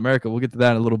South America, we'll get to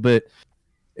that in a little bit.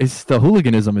 It's the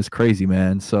hooliganism is crazy,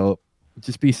 man. So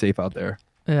just be safe out there.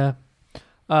 Yeah.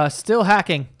 Still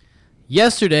hacking.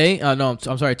 Yesterday, no,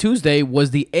 I'm sorry, Tuesday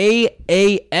was the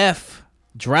AAF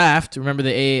draft. Remember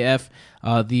the AAF,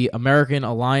 the American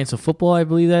Alliance of Football, I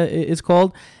believe that it's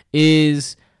called,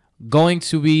 is going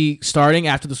to be starting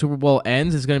after the Super Bowl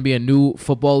ends. It's going to be a new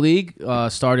football league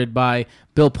started by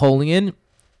Bill Polian.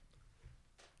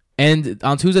 And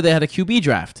on Tuesday, they had a QB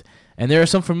draft. And there are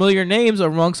some familiar names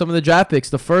among some of the draft picks.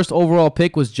 The first overall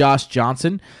pick was Josh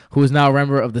Johnson, who is now a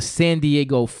member of the San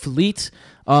Diego Fleet.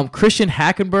 Christian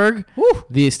Hackenberg,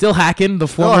 still hacking, the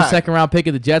former second-round pick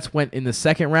of the Jets, went in the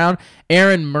second round.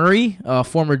 Aaron Murray,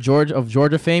 former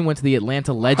Georgia fame, went to the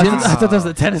Atlanta Legends. I thought that was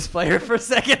a tennis player for a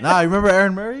second. Nah, you remember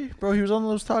Aaron Murray? Bro, he was on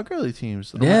those Todd Gurley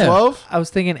teams. Number Yeah. 12? I was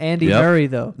thinking Andy Yep. Murray,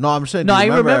 though. No, I'm saying. No, do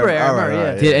you I remember Aaron All Murray,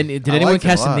 yeah. Did I anyone liked him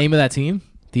catch a the lot. name of that team?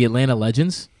 The Atlanta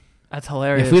Legends? That's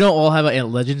hilarious. If we don't all have a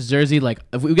Legends jersey, like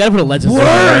if we got to put a Legends jersey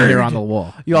right here on the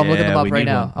wall. Yo, I'm looking Yeah, them up we right need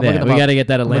now. one. I'm Yeah, looking we them got up. to get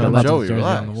that Atlanta Joey, Legends jersey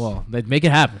relax. on the wall. Make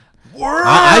it happen.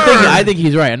 I think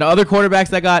he's right. And the other quarterbacks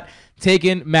that got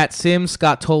taken: Matt Sims,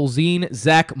 Scott Tolzien,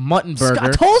 Zach Muttenberger.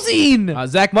 Scott Tolzien.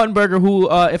 Zach Muttenberger, who,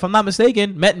 if I'm not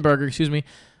mistaken, Mettenberger, excuse me.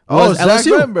 Oh, was Zach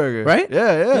LSU, Mettenberger. right?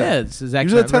 Yeah, yeah. Yeah, it's Zach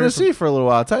He was at Mettenberger Tennessee for a little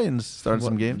while. Titans started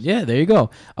some from- games. Yeah, there you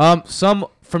go. Some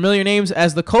familiar names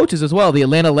as the coaches as well. The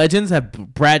Atlanta Legends have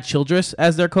Brad Childress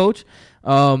as their coach.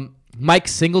 Mike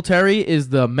Singletary is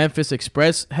the Memphis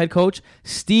Express head coach.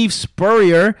 Steve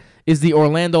Spurrier is the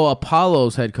Orlando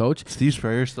Apollos head coach. Steve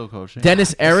Spurrier still coaching.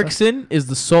 Dennis Erickson is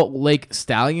the Salt Lake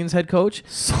Stallions head coach.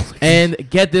 And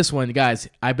get this one, guys.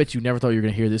 I bet you never thought you were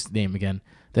going to hear this name again.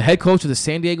 The head coach of the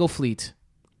San Diego Fleet,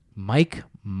 Mike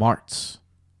Martz.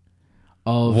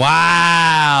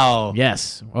 Wow.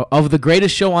 Yes. Of the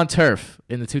greatest show on turf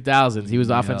in the 2000s. He was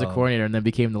the offensive coordinator and then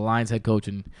became the Lions head coach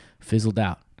and fizzled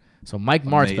out. So Mike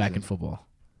Martz back Amazing. in football.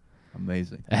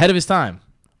 Amazing. Ahead of his time,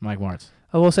 Mike Martz.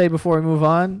 I will say before we move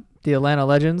on, the Atlanta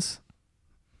Legends,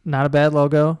 not a bad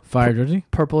logo. Fire jersey?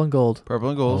 Purple and gold. Purple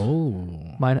and gold.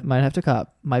 Oh. Might have to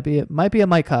cop. Might be a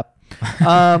Mike cop.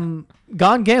 Gone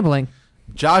gambling.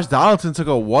 Josh Donaldson took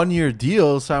a 1-year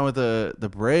deal, signed with the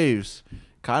Braves.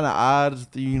 Kind of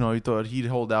odd. You thought he'd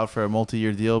hold out for a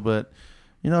multi-year deal, but,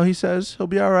 he says he'll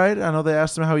be all right. I know they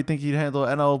asked him how he think he'd handle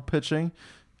NL pitching.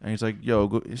 And he's like,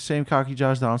 yo, same cocky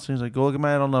Josh Donaldson. He's like, go look at my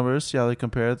NL numbers, see how they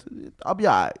compare. I'll be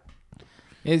all right.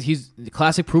 He's the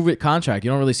classic prove-it contract.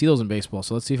 You don't really see those in baseball,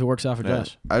 so let's see if it works out for Yeah.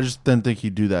 Josh. I just didn't think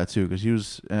he'd do that, too, because he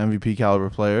was an MVP caliber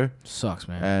player Sucks,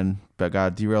 man. and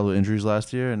got derailed with injuries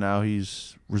last year, and now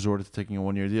he's resorted to taking a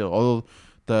 1-year deal. Although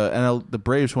the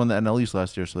Braves won the NL East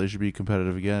last year, so they should be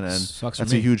competitive again, and Sucks for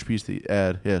that's me. a huge piece to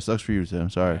add. Yeah, sucks for you, Tim.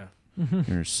 Sorry.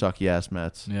 Your sucky-ass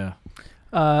Mets. Yeah.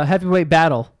 Heavyweight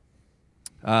battle.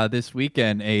 This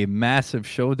weekend, a massive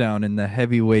showdown in the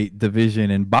heavyweight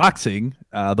division in boxing.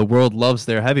 The world loves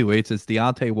their heavyweights. It's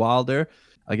Deontay Wilder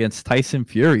against Tyson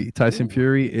Fury. Tyson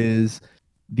Fury is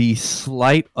the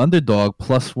slight underdog,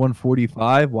 plus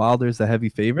 145. Wilder's the heavy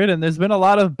favorite, and there's been a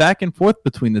lot of back and forth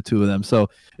between the two of them. So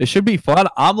it should be fun.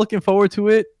 I'm looking forward to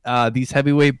it. These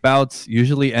heavyweight bouts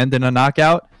usually end in a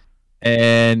knockout.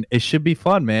 and it should be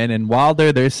fun, man. And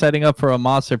Wilder, they're setting up for a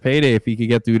monster payday if he could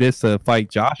get through this to fight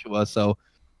Joshua. So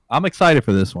I'm excited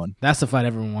for this one. That's the fight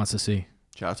everyone wants to see.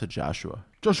 Shout out to Joshua.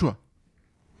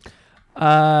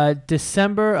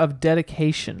 December of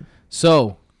dedication.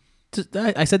 So,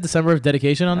 I said December of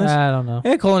dedication on this. I don't know.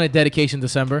 Yeah, calling it dedication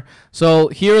December. So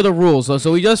here are the rules.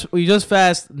 So we just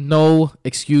fast no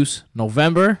excuse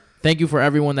November. Thank you for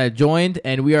everyone that joined,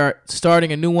 and we are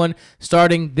starting a new one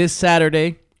starting this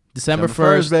Saturday, December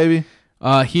 1st, baby.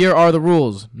 Here are the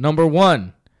rules. Number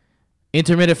 1,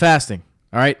 intermittent fasting.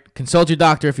 All right, consult your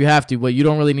doctor if you have to, but you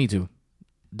don't really need to.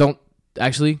 Don't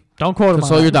quote him.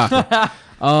 consult your doctor.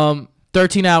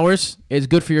 13 hours is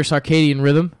good for your circadian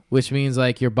rhythm, which means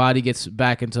like your body gets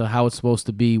back into how it's supposed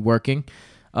to be working.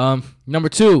 Number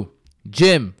 2,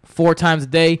 gym 4 times a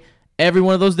day. Every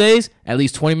one of those days, at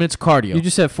least 20 minutes of cardio. You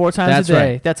just said 4 times That's a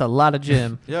day. right. That's a lot of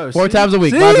gym. Yo, 4 see? times a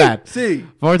week. See? My bad. See.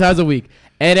 4 times a week.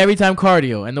 And every time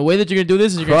cardio. And the way that you're going to do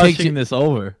this is you're going Crushing this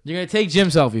over. to take gym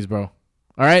selfies, bro. All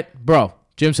right? Bro.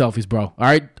 Gym selfies, bro. All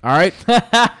right? All right?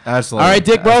 Absolutely. All right,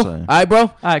 Dick, bro. Absolutely. All right, bro?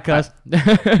 All right, cuz.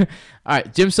 All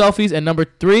right, gym selfies. And number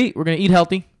 3, we're going to eat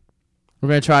healthy. We're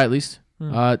going to try at least.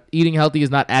 Eating healthy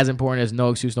is not as important as No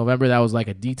Excuse November. That was like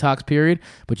a detox period.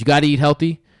 But you got to eat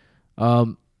healthy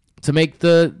to make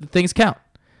the things count.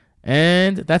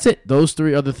 And that's it. Those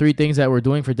 3 are the 3 things that we're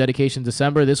doing for Dedication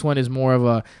December. This one is more of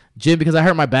a gym because I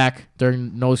hurt my back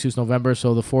during No Excuse November.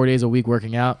 So the 4 days a week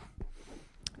working out.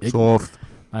 Soft.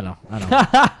 I know.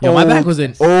 Yo, my back was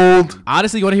in. Old.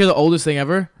 Honestly, you want to hear the oldest thing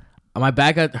ever? My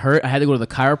back got hurt. I had to go to the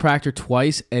chiropractor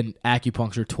twice and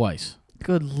acupuncture twice.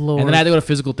 Good lord. And then I had to go to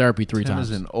physical therapy 3 Tim times.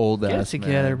 is an old Get it ass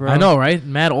together, man. bro. I know, right?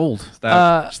 Mad old.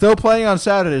 Still playing on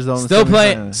Saturdays though. in the Still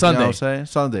playing semifinals. Sunday. You know what I'm saying?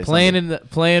 Sunday.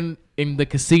 Playing in the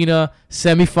casino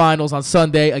semifinals on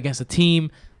Sunday against a team,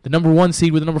 the number 1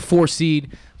 seed with the number 4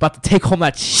 seed, about to take home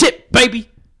that shit, baby.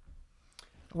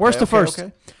 Worst to first.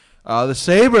 Okay. The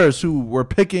Sabres, who were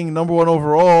picking number 1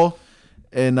 overall,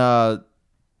 in what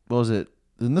was it?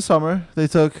 In the summer, they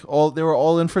were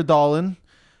all in for Dahlin.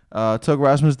 Took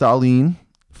Rasmus Dahlin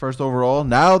first overall.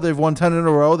 Now they've won 10 in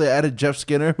a row. They added Jeff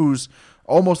Skinner, who's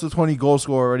almost a 20 goal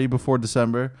scorer already before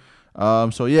December.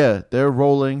 So yeah, they're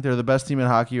rolling. They're the best team in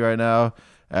hockey right now,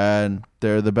 and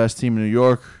they're the best team in New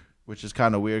York, which is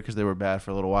kind of weird because they were bad for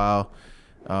a little while.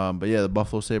 But yeah, the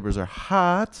Buffalo Sabres are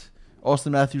hot.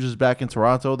 Austin Matthews is back in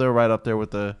Toronto. They're right up there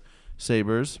with the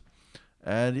Sabres.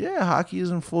 And yeah, hockey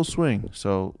is in full swing.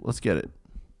 So let's get it.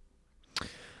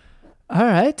 All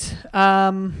right.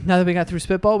 Now that we got through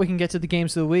Spitball, we can get to the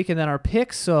games of the week and then our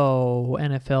picks. So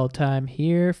NFL time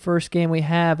here. First game we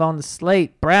have on the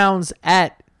slate, Browns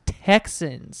at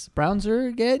Texans. Browns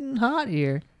are getting hot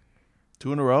here.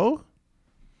 2 in a row?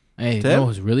 Hey, you Tim? know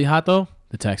who's really hot, though?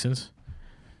 The Texans.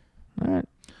 All right.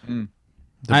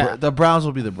 The Browns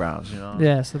will be the Browns, you know?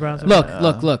 Yes, the Browns are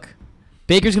Look.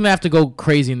 Baker's going to have to go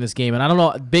crazy in this game. And I don't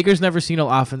know. Baker's never seen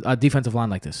a defensive line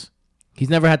like this. He's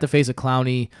never had to face a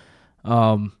Clowney,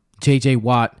 J.J.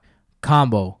 Watt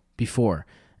combo before.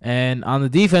 And on the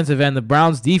defensive end, the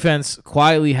Browns' defense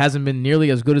quietly hasn't been nearly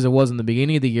as good as it was in the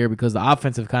beginning of the year because the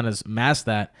offensive kind of masked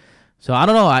that. So I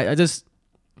don't know. I just,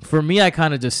 for me, I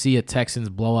kind of just see a Texans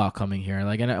blowout coming here.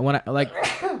 Like, and when I, like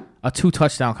a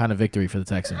 2-touchdown kind of victory for the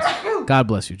Texans. God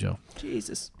bless you, Joe.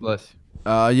 Jesus. Bless.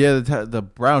 Yeah, the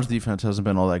Browns defense hasn't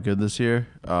been all that good this year.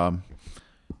 I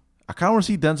kind of want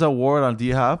to see Denzel Ward on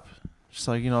D-Hop. Just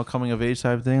like, coming of age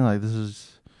type thing. Like, this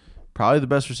is probably the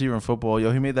best receiver in football.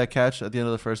 Yo, he made that catch at the end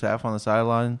of the first half on the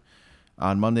sideline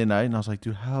on Monday night, and I was like,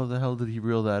 dude, how the hell did he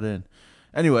reel that in?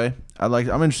 Anyway, I'm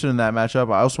interested in that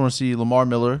matchup. I also want to see Lamar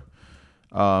Miller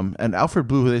and Alfred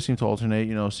Blue, who they seem to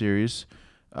alternate, series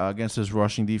against his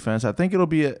rushing defense. I think it'll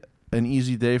be an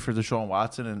easy day for Deshaun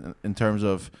Watson in terms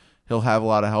of he'll have a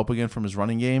lot of help again from his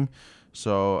running game.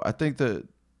 So I think that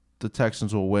the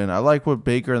Texans will win. I like what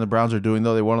Baker and the Browns are doing,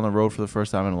 though. They won on the road for the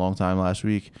first time in a long time last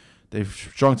week. They've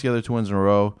strung together 2 wins in a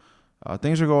row.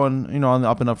 Things are going, on the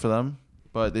up and up for them,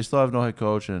 but they still have no head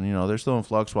coach, and, they're still in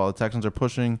flux while the Texans are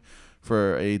pushing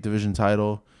for a division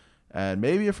title and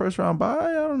maybe a first-round bye.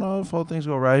 I don't know if all things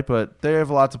go right, but they have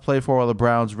a lot to play for while the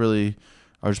Browns really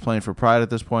are just playing for pride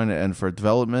at this point and for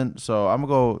development. So I'm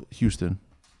going to go Houston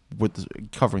with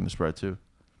covering the spread, too.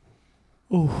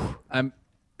 Ooh.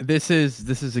 This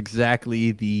is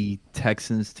exactly the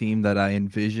Texans team that I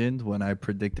envisioned when I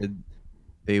predicted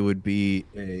they would be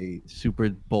a Super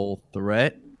Bowl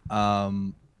threat.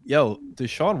 Deshaun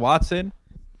Watson,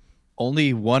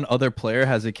 only one other player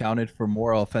has accounted for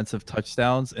more offensive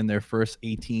touchdowns in their first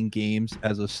 18 games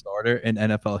as a starter in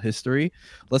NFL history.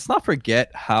 Let's not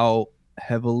forget how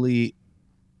heavily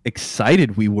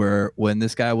excited we were when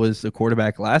this guy was the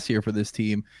quarterback last year for this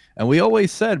team. And we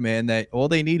always said, man, that all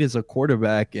they need is a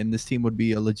quarterback and this team would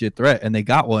be a legit threat. And they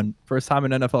got one. First time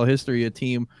in NFL history, a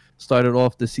team started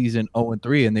off the season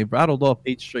 0-3 and they rattled off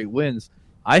 8 straight wins.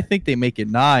 I think they make it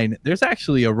 9. There's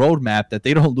actually a roadmap that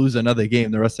they don't lose another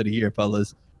game the rest of the year,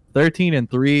 fellas.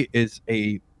 13-3 is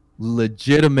a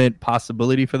legitimate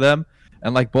possibility for them.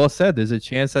 And like Boss said, there's a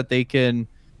chance that they can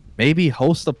maybe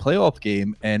host a playoff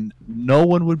game, and no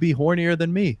one would be hornier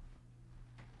than me.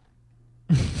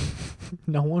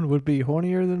 No one would be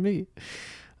hornier than me.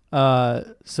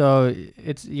 So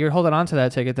you're holding on to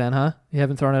that ticket then, huh? You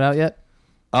haven't thrown it out yet?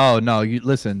 Oh, no. You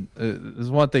listen, there's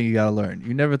one thing you got to learn.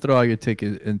 You never throw out your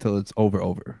ticket until it's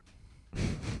over.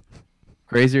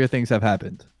 Crazier things have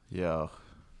happened. Yo.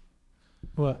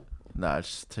 What? Nah, it's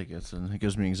just tickets, and it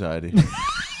gives me anxiety.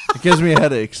 It gives me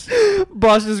headaches.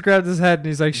 Boss just grabbed his head and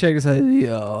he's like shaking his head.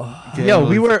 Yo. Yo,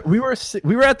 we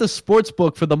were at the sports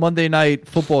book for the Monday night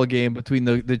football game between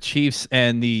the Chiefs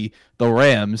and the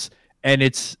Rams, and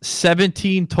it's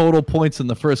 17 total points in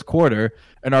the first quarter.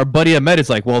 And our buddy Ahmed is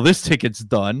like, "Well, this ticket's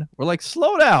done." We're like,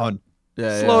 "Slow down,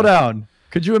 slow down."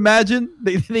 Could you imagine?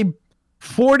 They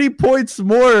 40 points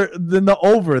more than the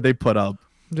over they put up.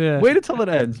 Yeah. Wait until it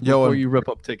ends before you rip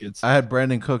up tickets. I had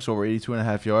Brandon Cooks over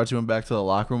 82.5 yards. He went back to the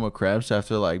locker room with cramps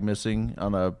after like missing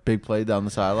on a big play down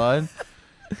the sideline.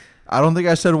 I don't think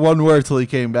I said one word till he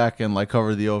came back and like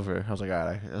covered the over. I was like, all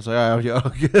right. Yo,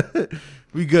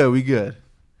 we good.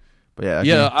 But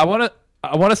yeah, I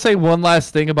want to say one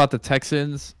last thing about the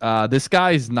Texans. This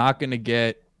guy's not gonna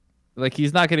get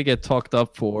he's not gonna get talked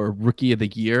up for Rookie of the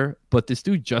Year, but this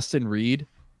dude Justin Reed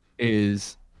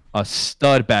is a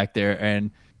stud back there, and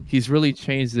he's really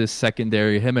changed this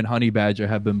secondary. Him and Honey Badger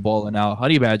have been balling out.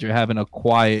 Honey Badger having a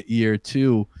quiet year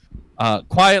too.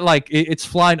 Quiet, like it's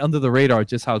flying under the radar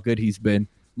just how good he's been.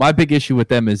 My big issue with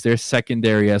them is their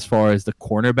secondary as far as the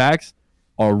cornerbacks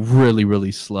are really,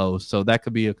 really slow. So that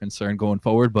could be a concern going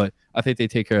forward, but I think they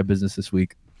take care of business this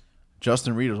week.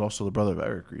 Justin Reed is also the brother of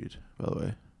Eric Reed, by the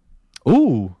way.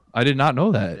 Ooh, I did not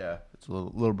know that. Yeah, it's a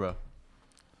little bro.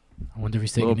 I wonder if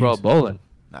he's taking Little bro names. bowling.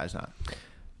 Nah, he's not.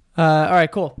 All right,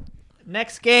 cool.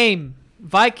 Next game,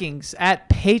 Vikings at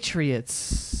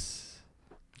Patriots.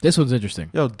 This one's interesting.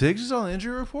 Yo, Diggs is on the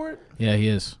injury report? Yeah, he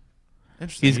is.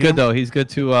 Interesting. He's good though. He's good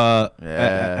to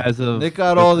as of Nick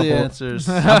got all the answers.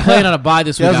 I'm playing on a bye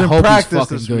this He week. I hasn't hope he's practiced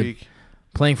fucking this good. week.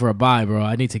 Playing for a bye, bro.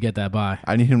 I need to get that bye.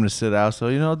 I need him to sit out. So,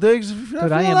 Diggs, if you're Dude,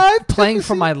 not I feeling am alive, playing take a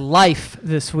for seat. my life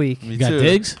this week. Me You got too.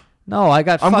 Diggs? No, I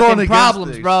got I'm going fucking against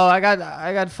problems, Diggs. bro. I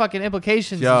got fucking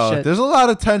implications and Yo, shit. there's a lot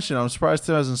of tension. I'm surprised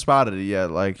Tim hasn't spotted it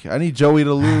yet. Like, I need Joey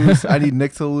to lose. I need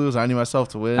Nick to lose. I need myself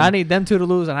to win. I need them two to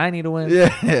lose, and I need to win.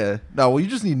 Yeah. No, well, you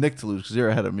just need Nick to lose because you're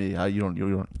ahead of me. You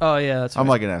don't. Oh yeah, that's. I'm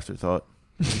right. like an afterthought.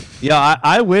 Yeah,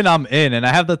 I win, I'm in, and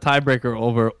I have the tiebreaker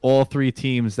over all 3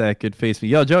 teams that could face me.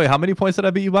 Yo, Joey, how many points did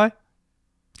I beat you by?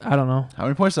 I don't know. How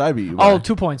many points did I beat you by? Oh,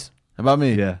 2 points. How about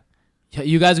me? Yeah.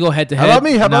 You guys go head to How head. about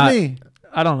me? How about me?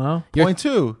 I don't know. Point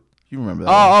 2. You remember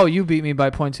that? Oh, you beat me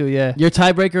by 0.2. Yeah. Your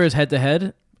tiebreaker is head to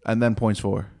head, And then points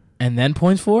 4. and then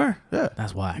points 4. Yeah.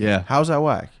 That's whack. Yeah. How's that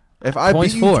whack? If I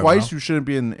Points beat you 4, twice, bro. you shouldn't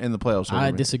be in the playoffs. I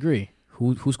over me. disagree.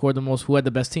 Who scored the most? Who had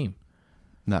the best team?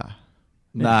 Nah.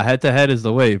 Nah, head to head is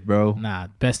the wave, bro. Nah,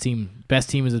 best team. Best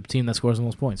team is the team that scores the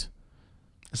most points.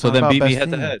 It's So not then about beat me best head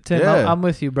to team. head. Tim, Yeah. I'm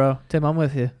with you, bro. Tim, I'm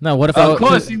with you. No, what if Of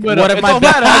course you would. What if It my don't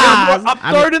matter.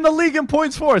 I'm third in the league in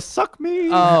points for. Suck me.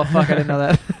 Oh fuck, I didn't know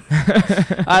that.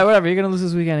 All right, whatever. You're gonna lose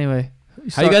this week anyway.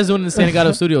 How you guys doing in the Santa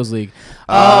Gato Studios League?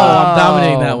 Oh, Oh. I'm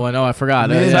dominating that one. Oh, I forgot.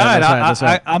 Yeah. It's Yeah, all right. that's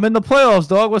right. I'm in the playoffs,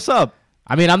 dog. What's up?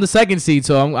 I mean, I'm the second seed,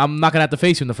 so I'm not gonna have to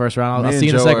face you in the first round. I'll Me see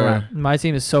you in and the Joe second are round. My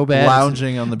team is so bad.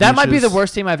 Lounging on the That might be the beaches.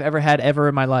 worst team I've ever had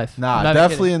in my life. Nah, I'm not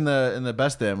definitely kidding. in the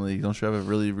best damn league. Don't you have a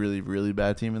really, really, really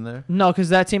bad team in there? No, because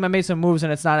that team I made some moves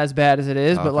and it's not as bad as it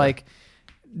is, but Okay. like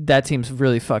that team's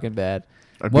really fucking bad.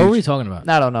 What were we talking about?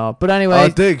 I don't know, but anyway,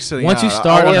 Diggs sitting Once you out.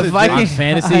 start I on, wanted Viking- Diggs- on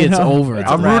fantasy, I it's know. over. It's It's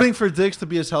a I'm wrap. rooting for Diggs to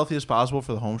be as healthy as possible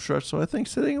for the home stretch. So I think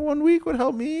sitting 1 week would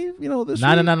help me. This No. week.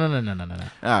 No.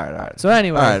 All right. so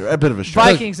anyway, All right, a bit of a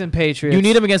stretch. Vikings and Patriots. You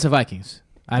need them against the Vikings.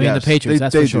 I mean, Yes, the Patriots.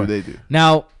 That's they for sure. They do.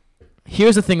 Now,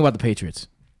 here's the thing about the Patriots: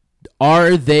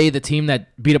 are they the team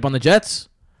that beat up on the Jets,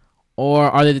 or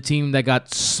are they the team that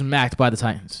got smacked by the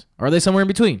Titans? Or are they somewhere in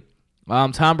between?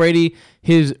 Tom Brady,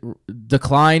 his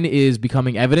decline is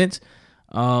becoming evident.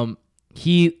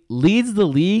 He leads the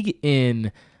league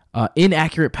in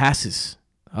inaccurate passes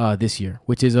this year,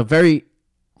 which is a very,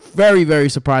 very, very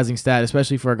surprising stat,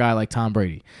 especially for a guy like Tom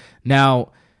Brady. Now,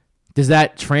 does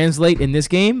that translate in this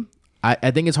game?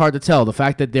 I think it's hard to tell. The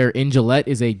fact that they're in Gillette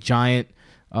is a giant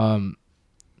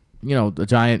a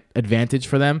giant advantage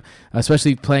for them,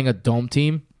 especially playing a dome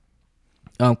team.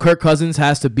 Kirk Cousins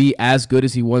has to be as good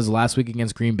as he was last week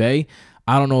against Green Bay.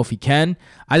 I don't know if he can.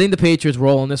 I think the Patriots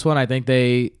roll in this one. I think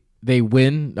they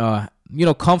win,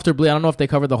 comfortably. I don't know if they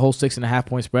cover the whole 6.5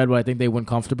 point spread, but I think they win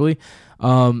comfortably.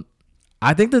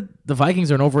 I think that the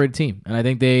Vikings are an overrated team, and I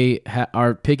think they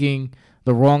are picking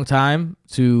the wrong time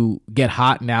to get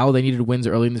hot now. They needed wins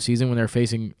early in the season when they're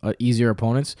facing easier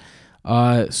opponents.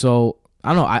 So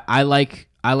I don't know. I like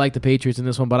the Patriots in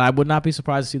this one, but I would not be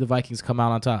surprised to see the Vikings come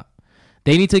out on top.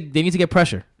 They need to get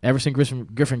pressure. Everson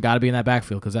Griffin got to be in that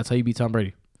backfield because that's how you beat Tom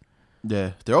Brady.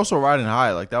 Yeah, they're also riding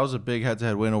high. Like that was a big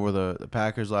head-to-head win over the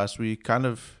Packers last week. Kind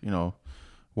of,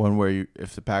 one where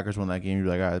if the Packers won that game, you'd be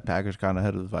like, all right, the Packers kind of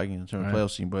ahead of the Vikings in terms of playoff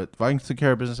scene. But the Vikings took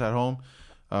care of business at home.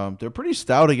 They're pretty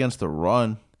stout against the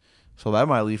run, so that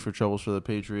might lead for troubles for the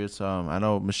Patriots. I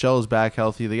know Michelle is back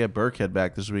healthy. They get Burkhead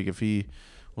back this week.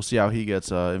 We'll see how he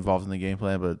gets involved in the game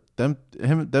plan. But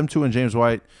them two and James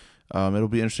White, it'll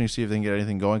be interesting to see if they can get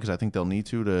anything going because I think they'll need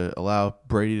to allow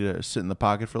Brady to sit in the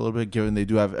pocket for a little bit, given they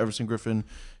do have Everson Griffin,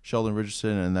 Sheldon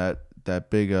Richardson, and that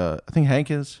big I think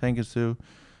Hankins too.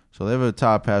 So they have a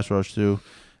top pass rush too,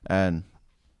 and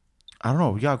I don't know.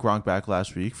 We got Gronk back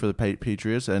last week for the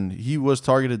Patriots, and he was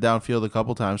targeted downfield a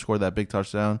couple times, scored that big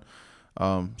touchdown.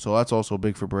 So that's also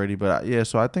big for Brady. But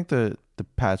so I think the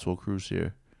Pats will cruise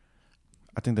here.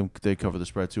 I think they cover the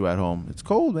spread too at home. It's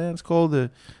cold, man. It's cold.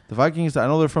 The Vikings, I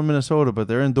know they're from Minnesota, but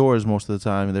they're indoors most of the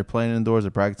time, and they're playing indoors.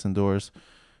 They're practicing indoors. I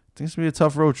think it's gonna be a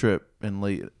tough road trip in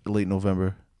late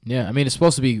November. Yeah, I mean it's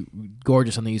supposed to be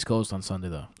gorgeous on the East Coast on Sunday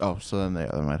though. Oh, so then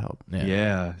that might help.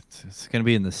 Yeah, it's gonna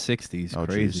be in the 60s. Oh,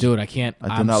 crazy, geez. Dude, I can't.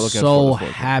 I'm so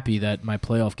happy that my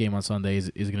playoff game on Sunday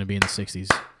is gonna be in the 60s.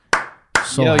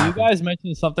 So you happy. guys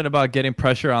mentioned something about getting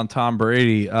pressure on Tom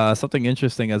Brady. Something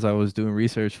interesting as I was doing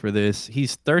research for this.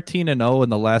 He's 13-0 in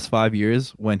the last 5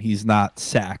 years when he's not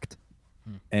sacked.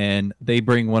 And they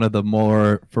bring one of the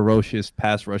more ferocious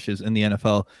pass rushes in the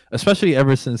NFL, especially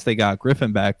ever since they got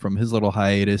Griffin back from his little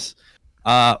hiatus.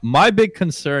 My big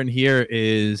concern here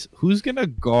is who's going to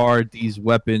guard these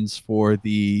weapons for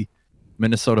the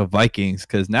Minnesota Vikings,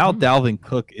 because now Dalvin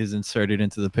Cook is inserted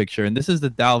into the picture, and this is the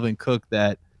Dalvin Cook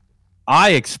that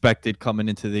I expected coming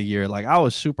into the year. Like, I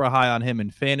was super high on him in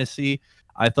fantasy.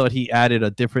 I thought he added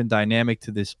a different dynamic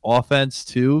to this offense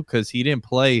too, because he didn't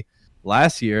play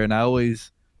last year, and I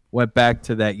always went back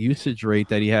to that usage rate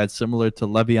that he had similar to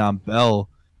Le'Veon Bell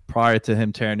prior to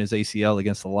him tearing his ACL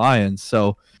against the Lions.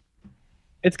 So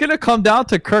it's going to come down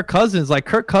to Kirk Cousins. Like,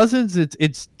 Kirk Cousins,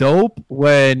 it's dope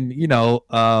when,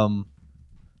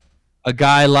 a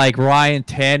guy like Ryan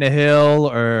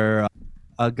Tannehill or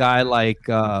a guy like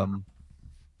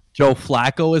Joe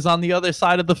Flacco is on the other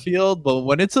side of the field. But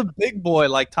when it's a big boy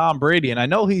like Tom Brady, and I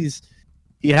know he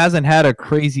hasn't had a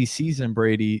crazy season,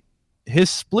 Brady, his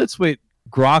splits with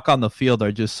Gronk on the field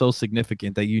are just so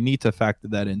significant that you need to factor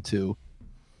that in too.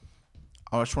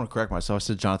 I just want to correct myself. I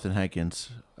said Jonathan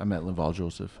Hankins. I meant Linval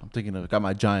Joseph. I'm thinking of got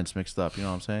my Giants mixed up. You know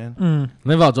what I'm saying?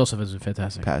 Linval Joseph has been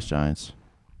fantastic. Past Giants.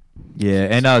 Yeah,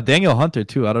 and Daniel Hunter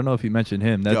too. I don't know if you mentioned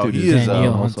him. That dude he is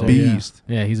Daniel a Hunter, beast.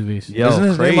 Yeah, he's a beast. Yo, Isn't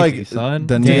his crazy, name like son?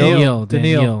 Daniel?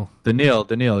 Daniel.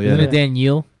 Daniel. Yeah. Isn't it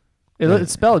Daniel?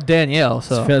 It's spelled Danielle,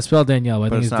 so It's spelled Danielle, but I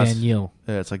But think it's it's not- Daniel.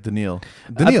 Yeah, it's like Daniil.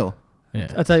 Daniil.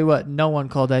 Yeah. I'll tell you what, no one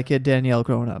called that kid Danielle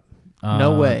growing up.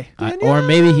 No way. Or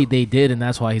maybe they did, and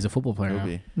that's why he's a football player now.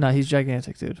 Maybe. No, he's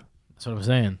gigantic, dude. That's what I'm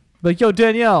saying. But yo,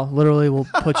 Danielle, literally will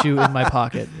put you in my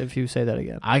pocket if you say that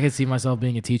again. I could see myself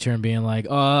being a teacher and being like,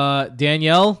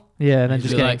 Danielle? Yeah, and then You'd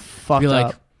just be getting like- fucked be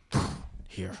like, up.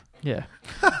 Here. Yeah.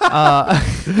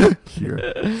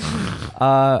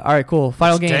 All right, cool.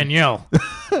 Final game. Danielle.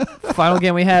 Final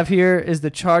game we have here is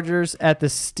the Chargers at the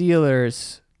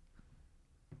Steelers.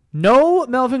 No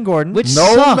Melvin Gordon. Which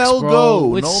No sucks, Mel bro. Go.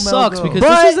 Which No Mel sucks Go. because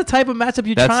But- this is the type of matchup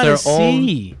you're That's trying their to own-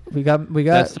 see. we got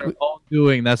That's their own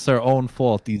doing. That's their own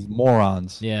fault. These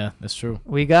morons. Yeah, that's true.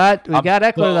 we got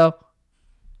Eckler though.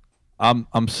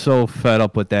 I'm so fed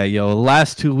up with that, yo. The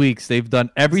last 2 weeks, they've done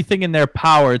everything in their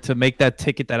power to make that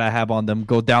ticket that I have on them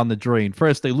go down the drain.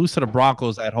 First, they lose to the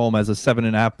Broncos at home as a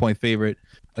 7.5 point favorite,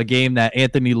 a game that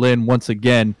Anthony Lynn, once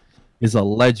again, is a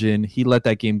legend. He let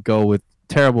that game go with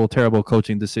terrible, terrible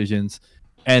coaching decisions.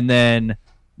 And then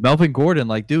Melvin Gordon,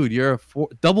 like, dude, you're a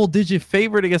double-digit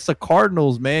favorite against the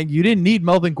Cardinals, man. You didn't need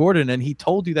Melvin Gordon, and he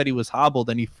told you that he was hobbled,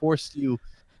 and he forced you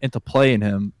into playing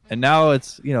him. And now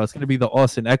it's going to be the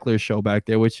Austin Eckler show back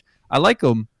there, which I like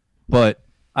him, but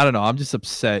I don't know. I'm just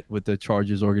upset with the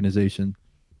Chargers organization.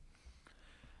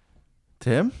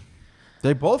 Tim?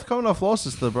 They both coming off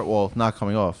losses to the well, not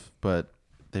coming off, but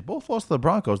they both lost to the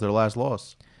Broncos, their last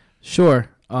loss. Sure.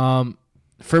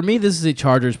 For me, this is a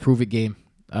Chargers prove it game.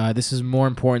 This is more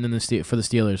important than for the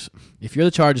Steelers. If you're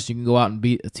the Chargers, you can go out and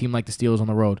beat a team like the Steelers on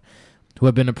the road, who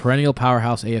have been a perennial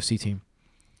powerhouse AFC team.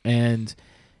 And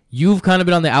you've kind of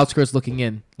been on the outskirts looking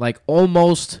in, like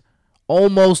almost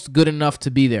good enough to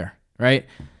be there, right?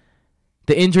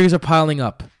 The injuries are piling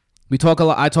up. I talk a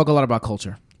lot about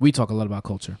culture. We talk a lot about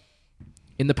culture.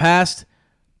 In the past,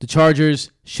 the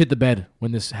Chargers shit the bed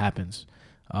when this happens.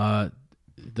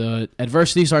 The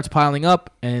adversity starts piling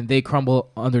up, and they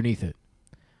crumble underneath it.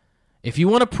 If you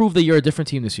want to prove that you're a different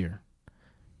team this year,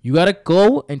 you got to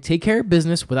go and take care of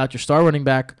business without your star running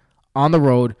back on the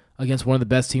road against one of the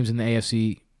best teams in the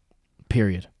AFC,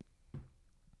 period.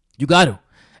 You got to.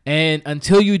 And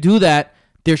until you do that,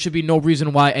 there should be no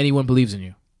reason why anyone believes in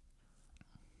you.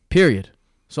 Period.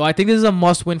 So I think this is a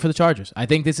must-win for the Chargers. I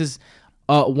think this is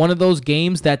one of those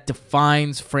games that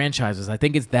defines franchises. I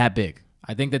think it's that big.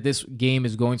 I think that this game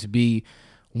is going to be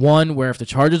one where if the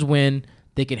Chargers win,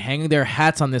 they can hang their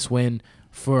hats on this win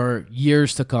for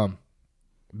years to come,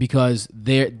 because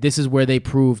this is where they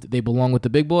proved they belong with the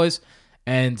big boys,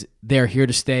 and they're here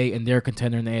to stay, and they're a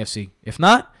contender in the AFC. If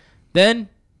not, then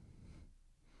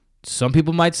some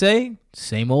people might say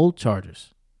same old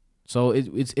Chargers. So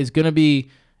it's going to be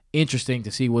interesting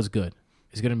to see what's good.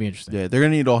 It's going to be interesting. Yeah, they're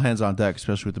going to need all hands on deck,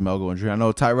 especially with the Melgo injury. I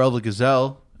know Tyrell the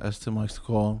Gazelle, as Tim likes to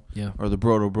call him, or the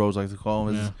Brodo Bros like to call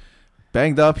him, is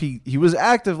banged up. He was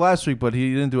active last week, but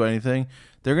he didn't do anything.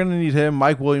 They're going to need him.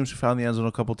 Mike Williams, who found the end zone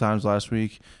a couple times last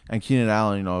week, and Keenan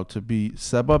Allen, to be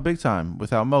step up big time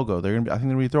without Melgo. I think they're going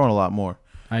to be throwing a lot more.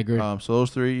 I agree. So those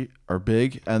three are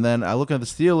big. And then I look at the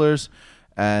Steelers,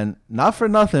 and not for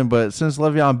nothing, but since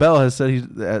Le'Veon Bell has said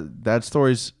that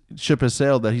story's ship has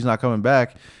sailed, that he's not coming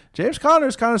back, James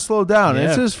Conner's kind of slowed down. Yeah.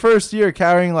 It's his first year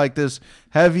carrying like this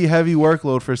heavy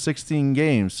workload for 16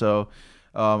 games. So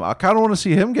I kind of want to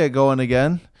see him get going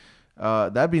again.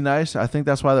 That'd be nice. I think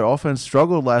that's why their offense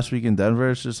struggled last week in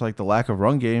Denver. It's just like the lack of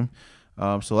run game.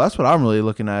 So that's what I'm really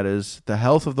looking at, is the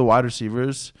health of the wide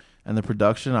receivers and the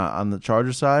production on the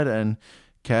Chargers side. And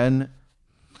can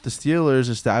the Steelers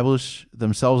establish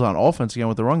themselves on offense again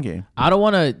with the run game? I don't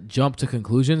want to jump to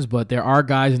conclusions, but there are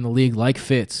guys in the league like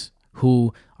Fitz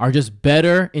who are just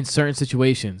better in certain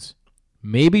situations.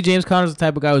 Maybe James Conner's the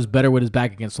type of guy who's better with his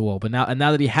back against the wall. But now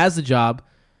that he has the job,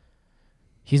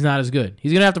 he's not as good.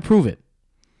 He's going to have to prove it,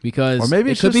 because or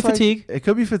maybe it could be fatigue. It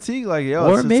could be fatigue. Like,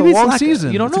 or maybe it's a long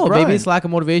season. You don't know. Maybe it's lack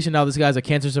of motivation. Now this guy's a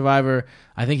cancer survivor.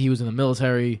 I think he was in the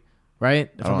military, right?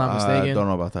 If I'm not mistaken. I don't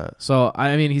know about that. So,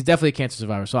 I mean, he's definitely a cancer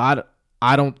survivor. So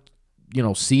I don't,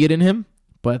 see it in him.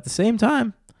 But at the same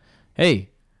time, hey,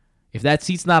 if that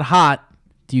seat's not hot,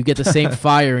 do you get the same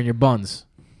fire in your buns?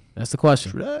 That's the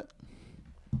question. True that.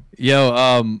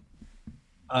 Yo,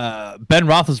 Ben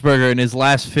Roethlisberger in his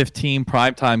last 15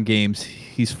 primetime games,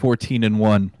 he's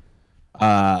 14-1.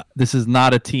 This is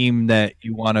not a team that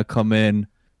you want to come in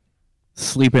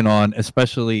sleeping on,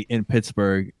 especially in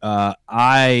Pittsburgh.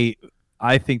 I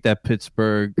think that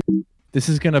Pittsburgh, this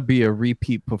is going to be a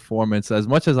repeat performance, as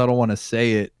much as I don't want to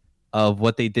say it, of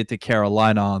what they did to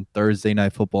Carolina on Thursday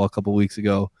Night Football a couple weeks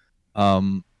ago.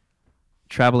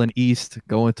 Traveling east,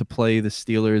 going to play the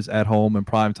Steelers at home in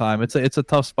prime time. It's a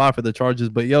tough spot for the Chargers.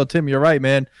 But yo, Tim, you're right,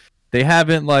 man. They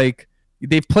haven't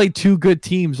they've played two good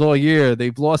teams all year.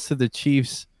 They've lost to the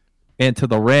Chiefs and to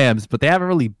the Rams, but they haven't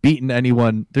really beaten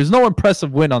anyone. There's no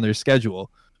impressive win on their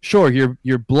schedule. Sure,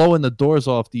 you're blowing the doors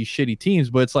off these shitty teams,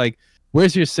 but it's like,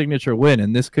 where's your signature win?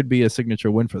 And this could be a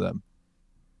signature win for them.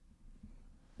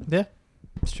 Yeah,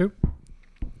 it's true.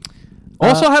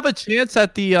 Also have a chance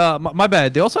at the my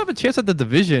bad. They also have a chance at the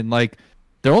division. Like,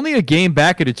 they're only a game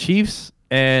back of the Chiefs,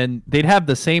 and they'd have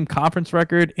the same conference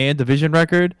record and division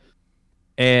record.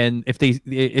 And if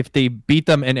they beat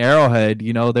them in Arrowhead,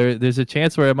 there's a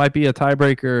chance where it might be a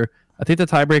tiebreaker. I think the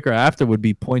tiebreaker after would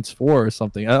be points for or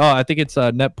something. I think it's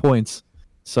net points.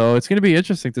 So it's going to be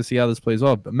interesting to see how this plays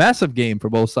off. A massive game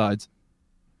for both sides.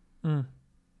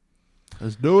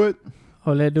 Let's do it.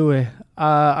 Oh, let's do it.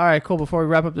 All right, cool. Before we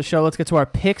wrap up the show, let's get to our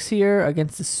picks here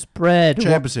against the spread.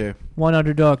 Champ is here. 1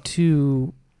 underdog,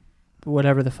 2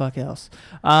 whatever the fuck else.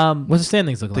 What's the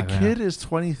standings look the like? The kid is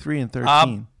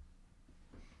 23-13.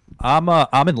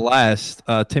 I'm in last.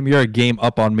 Tim, you're a game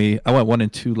up on me. I went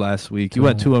 1-2 last week. You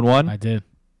went 2-1. I did.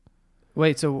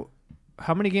 Wait, so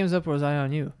how many games up was I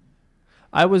on you?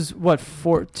 I was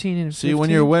 14-15. See, when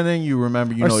you're winning, you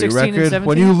remember your 16 and record. 17?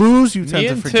 When you lose, you tend Me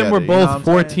to and forget. Tim were it, you know both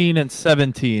what I'm saying?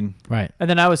 14-17. Right. And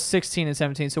then I was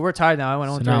 16-17. So we're tied now. I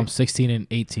went So 0-3. now I'm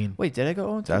 16-18. Wait, did I go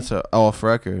 0-3? That's a off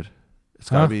record. It's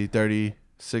got to Huh? be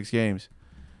 36 games.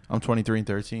 I'm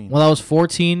 23-13. Well, I was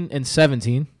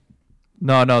 14-17.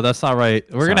 No, that's not right.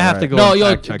 We're gonna not have right. to go. No, and yo,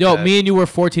 fact check that. me and you were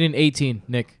 14 and 18,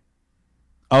 Nick.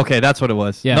 Okay, that's what it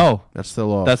was. Yeah. No, That's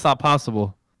still off. that's not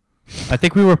possible. I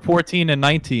think we were 14 and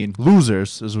 19.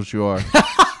 Losers is what you are.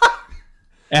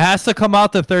 It has to come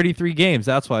out to 33 games.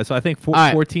 That's why. So I think All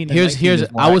right, 14. And here's 19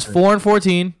 is more I was accurate. 4 and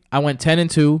 14. I went 10 and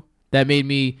 2. That made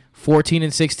me 14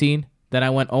 and 16. Then I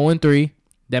went 0 and 3.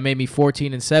 That made me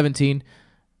 14 and 17.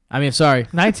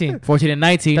 19. 14 and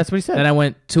 19. That's what he said. Then I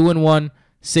went 2 and 1,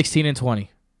 16 and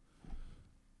 20.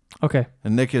 Okay.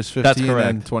 And Nick is 15 That's and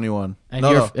correct. 21. And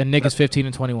No. and Nick is 15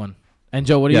 and 21. And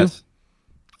Joe, what are Yes.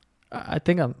 I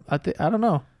think I don't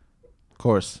know. Of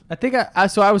course. I think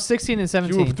so I was 16 and You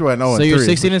 17. threw an 0 you? and So you're 3,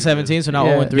 16 and which is 17. So now Yeah.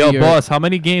 0 and 3. Yo, you're, boss, how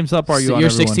many games up are you so on you're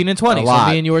everyone? 16 and 20. A So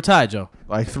lot. me and you were tied, Joe.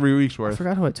 like 3 weeks I worth.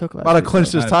 forgot who I took last About to week.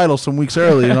 clinch this title some weeks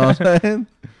early, you know what I'm saying?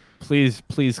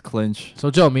 Please clinch. So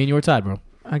Joe, me and you were tied, bro.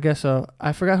 I guess so.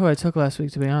 I forgot who I took last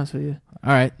week, to be honest with you.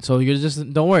 All right. So you're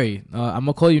just don't worry. I'm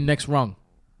gonna call you next rung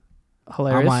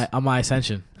Hilarious. on my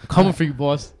ascension. I'm coming for you,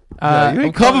 boss. Yeah, you I'm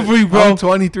ain't coming for you, bro. I'm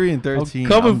 23 and 13. I'm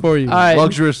coming for you. All right.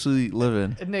 Luxuriously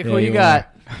living. Nick, Yeah, who you you got?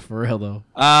 For real though.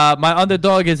 My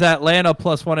underdog is Atlanta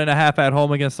plus 1.5 at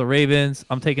home against the Ravens.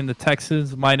 I'm taking the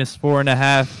Texans minus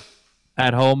 4.5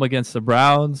 at home against the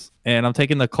Browns, and I'm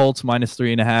taking the Colts minus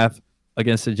 3.5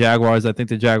 against the Jaguars. I think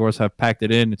the Jaguars have packed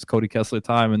it in. It's Cody Kessler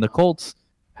time, and the Colts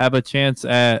have a chance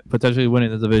at potentially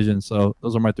winning the division. So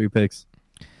those are my 3 picks.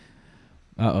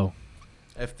 Uh-oh.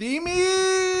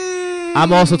 Eftimi!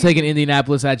 I'm also taking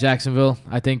Indianapolis at Jacksonville.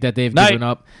 I think that they've Night. given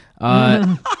up.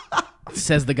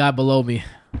 Says the guy below me.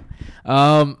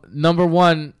 Number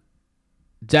 1,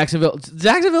 Jacksonville.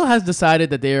 Jacksonville has decided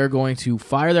that they are going to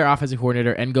fire their offensive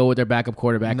coordinator and go with their backup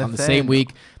quarterback on the same Nathaniel. week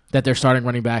that their starting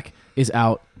running back is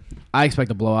out. I expect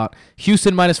a blowout.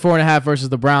 Houston minus 4.5 versus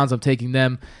the Browns. I'm taking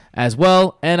them as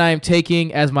well. And I am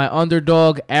taking as my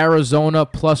underdog Arizona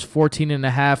plus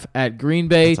 14.5 at Green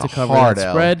Bay That's to a cover hard that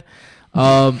L. spread.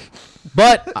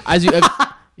 But as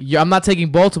I'm not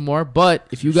taking Baltimore. But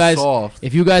if you guys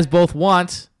both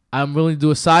want, I'm willing to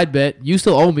do a side bet. You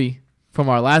still owe me from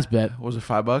our last bet. What was it,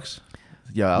 $5?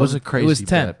 Yeah, that Was was a it- it crazy was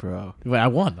 10. bet, bro. But I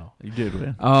won though. You did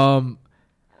win.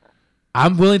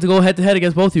 I'm willing to go head to head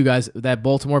against both you guys. That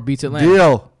Baltimore beats Atlanta.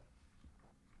 Deal.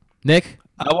 Nick,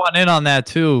 I want in on that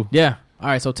too. yeah. All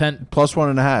right, so 10. Plus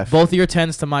 1.5. Both of your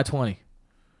 10s to my 20.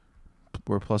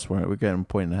 We're plus 1. We're getting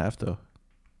 1.5 though.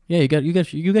 Yeah, you get your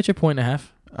 1.5.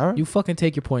 All right. You fucking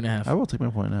take your 1.5. I will take my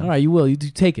 1.5. All right, you will. You do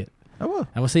take it. I will.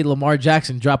 And we'll say Lamar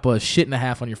Jackson drop a shit and a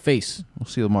half on your face. We'll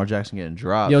see Lamar Jackson getting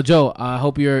dropped. Yo, Joe, I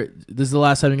hope this is the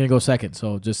last time you're gonna go second.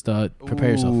 So just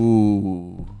prepare yourself.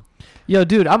 Ooh. Yo,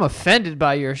 dude, I'm offended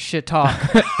by your shit talk.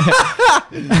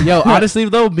 Yo, honestly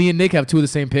though, me and Nick have 2 of the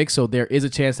same picks, so there is a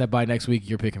chance that by next week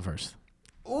you're picking first.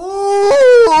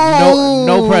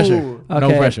 No pressure. No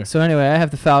Okay, pressure. So anyway, I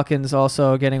have the Falcons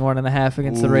also getting 1.5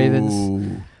 against the Ravens.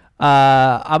 Ooh.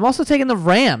 I'm also taking the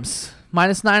Rams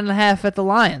minus 9.5 at the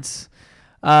Lions.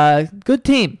 Good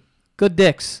team, good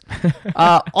dicks.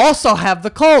 Also have the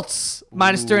Colts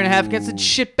minus 3.5 against the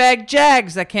shitbag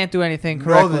Jags that can't do anything You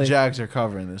know correctly. the Jags are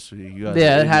covering this week. You guys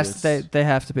Yeah, are it has idiots. to. They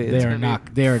have to be. It's They are gonna be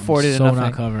not. They are 40 to so nothing.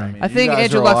 not covering. I think You guys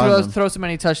Andrew are all Luck on will them. throw so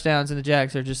many touchdowns, and the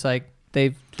Jags are just like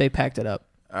they packed it up.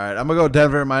 All right, I'm gonna go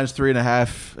Denver minus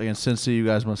 3.5 against Cincy. You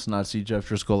guys must not see Jeff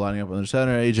Driscoll lining up on their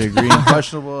center. AJ Green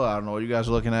questionable. I don't know what you guys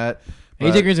are looking at.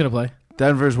 AJ but Green's gonna play.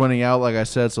 Denver's winning out, like I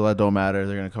said, so that don't matter.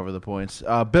 They're gonna cover the points.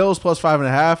 Bills plus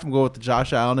 5.5. I'm going with the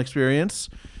Josh Allen experience.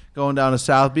 Going down to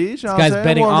South Beach. You know This what I'm guy's saying?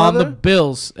 betting Warm on the weather.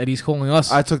 Bills, and he's calling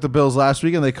us. I took the Bills last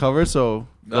week and they covered. So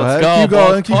go Let's ahead. go, Keep boss.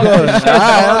 going. Keep going. Let's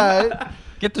All right.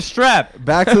 Get the strap.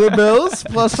 Back to the Bills,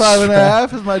 plus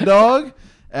 5.5 is my dog.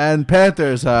 And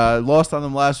Panthers, lost on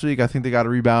them last week. I think they got to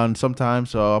rebound sometime,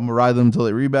 so I'm going to ride them until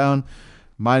they rebound.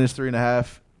 Minus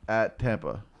 3.5 at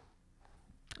Tampa.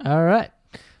 All right.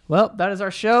 Well, that is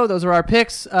our show. Those are our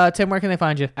picks. Tim, where can they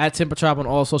find you? At Timper Chop on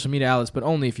all social media outlets, but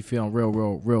only if you're feeling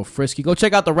real frisky. Go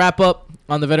check out the wrap up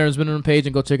on the Veterans Minimum page,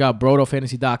 and go check out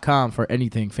BrodoFantasy.com for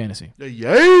anything fantasy.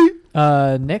 Yay!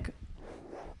 Nick.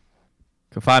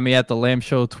 You can find me at The Lamb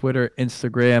Show, Twitter,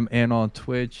 Instagram, and on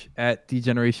Twitch at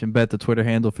DGenerationBet, the Twitter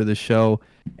handle for the show.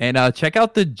 And check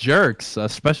out The Jerks, a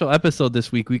special episode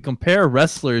this week. We compare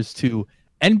wrestlers to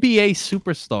NBA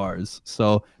superstars.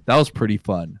 So that was pretty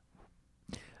fun.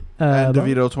 And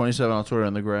DeVito27 on Twitter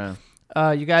and the gram.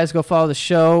 You guys go follow the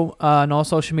show on all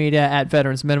social media at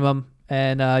Veterans Minimum.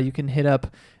 And you can hit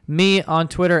up me on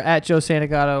Twitter at Joe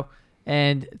Santagato.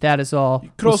 And that is all.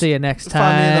 could We'll also see you next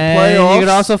find me in time. the playoffs. You can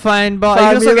also find... you can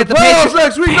Find also me in get the the playoffs Patreon.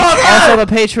 next week. Also, the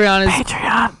Patreon is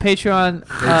Patreon.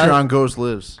 Patreon goes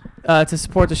lives. To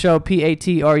support the show,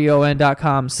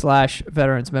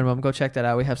 patreon.com/veterans minimum. Go check that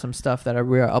out. We have some stuff that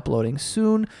we are uploading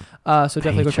soon. So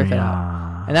definitely go check that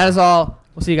out. And that is all.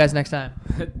 We'll see you guys next time.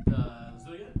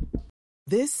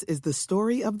 This is the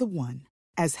story of the one.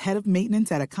 As head of maintenance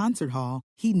at a concert hall,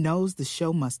 he knows the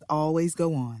show must always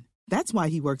go on. That's why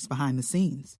he works behind the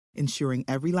scenes, ensuring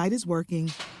every light is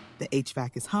working, the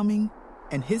HVAC is humming,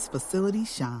 and his facility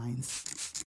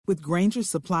shines. With Grainger's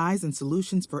supplies and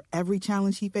solutions for every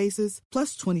challenge he faces,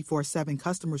 plus 24/7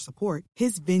 customer support,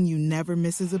 his venue never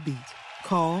misses a beat.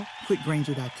 Call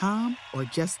quickgrainger.com or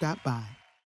just stop by.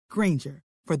 Grainger,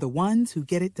 for the ones who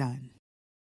get it done.